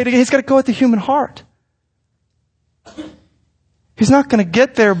different way. He's got to go at the human heart. He's not going to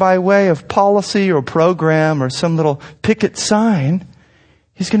get there by way of policy or program or some little picket sign.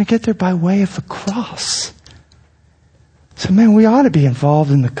 He's going to get there by way of the cross. So, man, we ought to be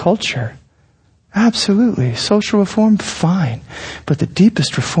involved in the culture. Absolutely. Social reform, fine. But the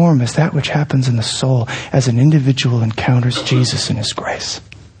deepest reform is that which happens in the soul as an individual encounters Jesus and His grace.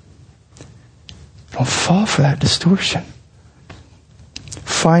 Don't fall for that distortion.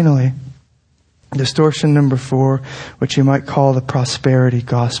 Finally, distortion number 4, which you might call the prosperity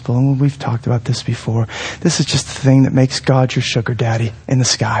gospel. And we've talked about this before. This is just the thing that makes God your sugar daddy in the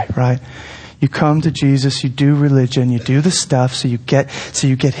sky, right? You come to Jesus, you do religion, you do the stuff so you get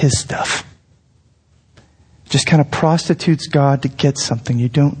His stuff. Just kind of prostitutes God to get something. You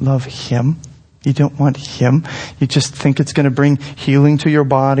don't love Him. You don't want Him. You just think it's going to bring healing to your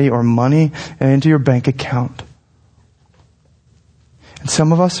body or money into your bank account. And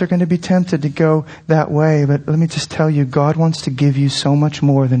some of us are going to be tempted to go that way, but let me just tell you, God wants to give you so much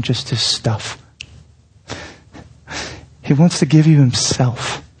more than just His stuff. He wants to give you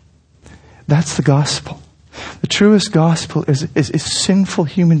Himself. That's the gospel. The truest gospel is sinful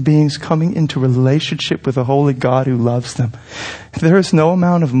human beings coming into relationship with a holy God who loves them. There is no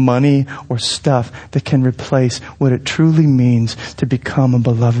amount of money or stuff that can replace what it truly means to become a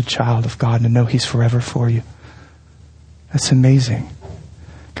beloved child of God and to know He's forever for you. That's amazing.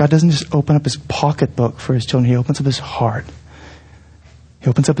 God doesn't just open up His pocketbook for His children. He opens up His heart. He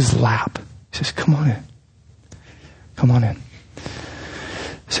opens up His lap. He says, come on in. Come on in.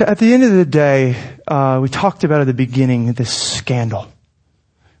 So at the end of the day, we talked about at the beginning this scandal.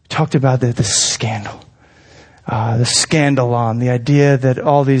 We talked about the scandal. The scandalon, the idea that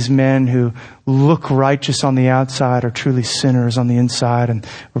all these men who look righteous on the outside are truly sinners on the inside, and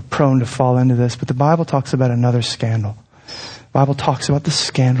we're prone to fall into this. But the Bible talks about another scandal. The Bible talks about the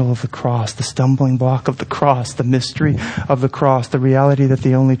scandal of the cross, the stumbling block of the cross, the mystery of the cross, the reality that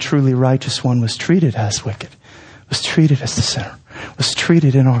the only truly righteous one was treated as wicked, was treated as the sinner, was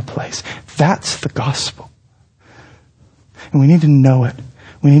treated in our place. That's the gospel. And we need to know it.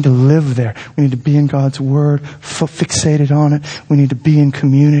 We need to live there. We need to be in God's Word, fixated on it. We need to be in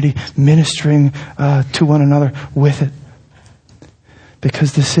community, ministering to one another with it.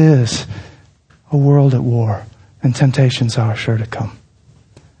 Because this is a world at war, and temptations are sure to come.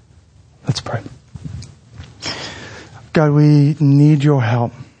 Let's pray. God, we need your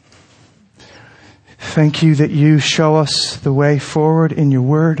help. Thank you that you show us the way forward in your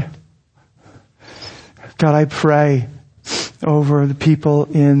Word. God, I pray over the people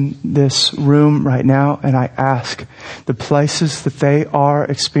in this room right now, and I ask the places that they are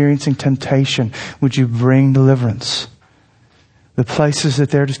experiencing temptation, would you bring deliverance? The places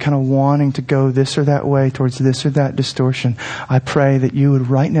that they're just kind of wanting to go this or that way towards this or that distortion, I pray that you would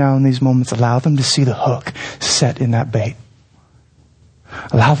right now in these moments allow them to see the hook set in that bait.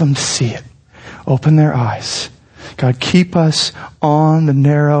 Allow them to see it. Open their eyes. God, keep us on the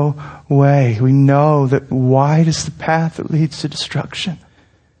narrow way. We know that wide is the path that leads to destruction.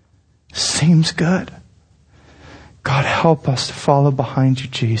 Seems good. God, help us to follow behind you,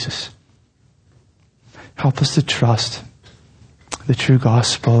 Jesus. Help us to trust the true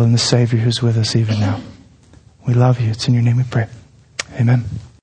gospel and the Savior who's with us even now. We love you. It's in your name we pray. Amen.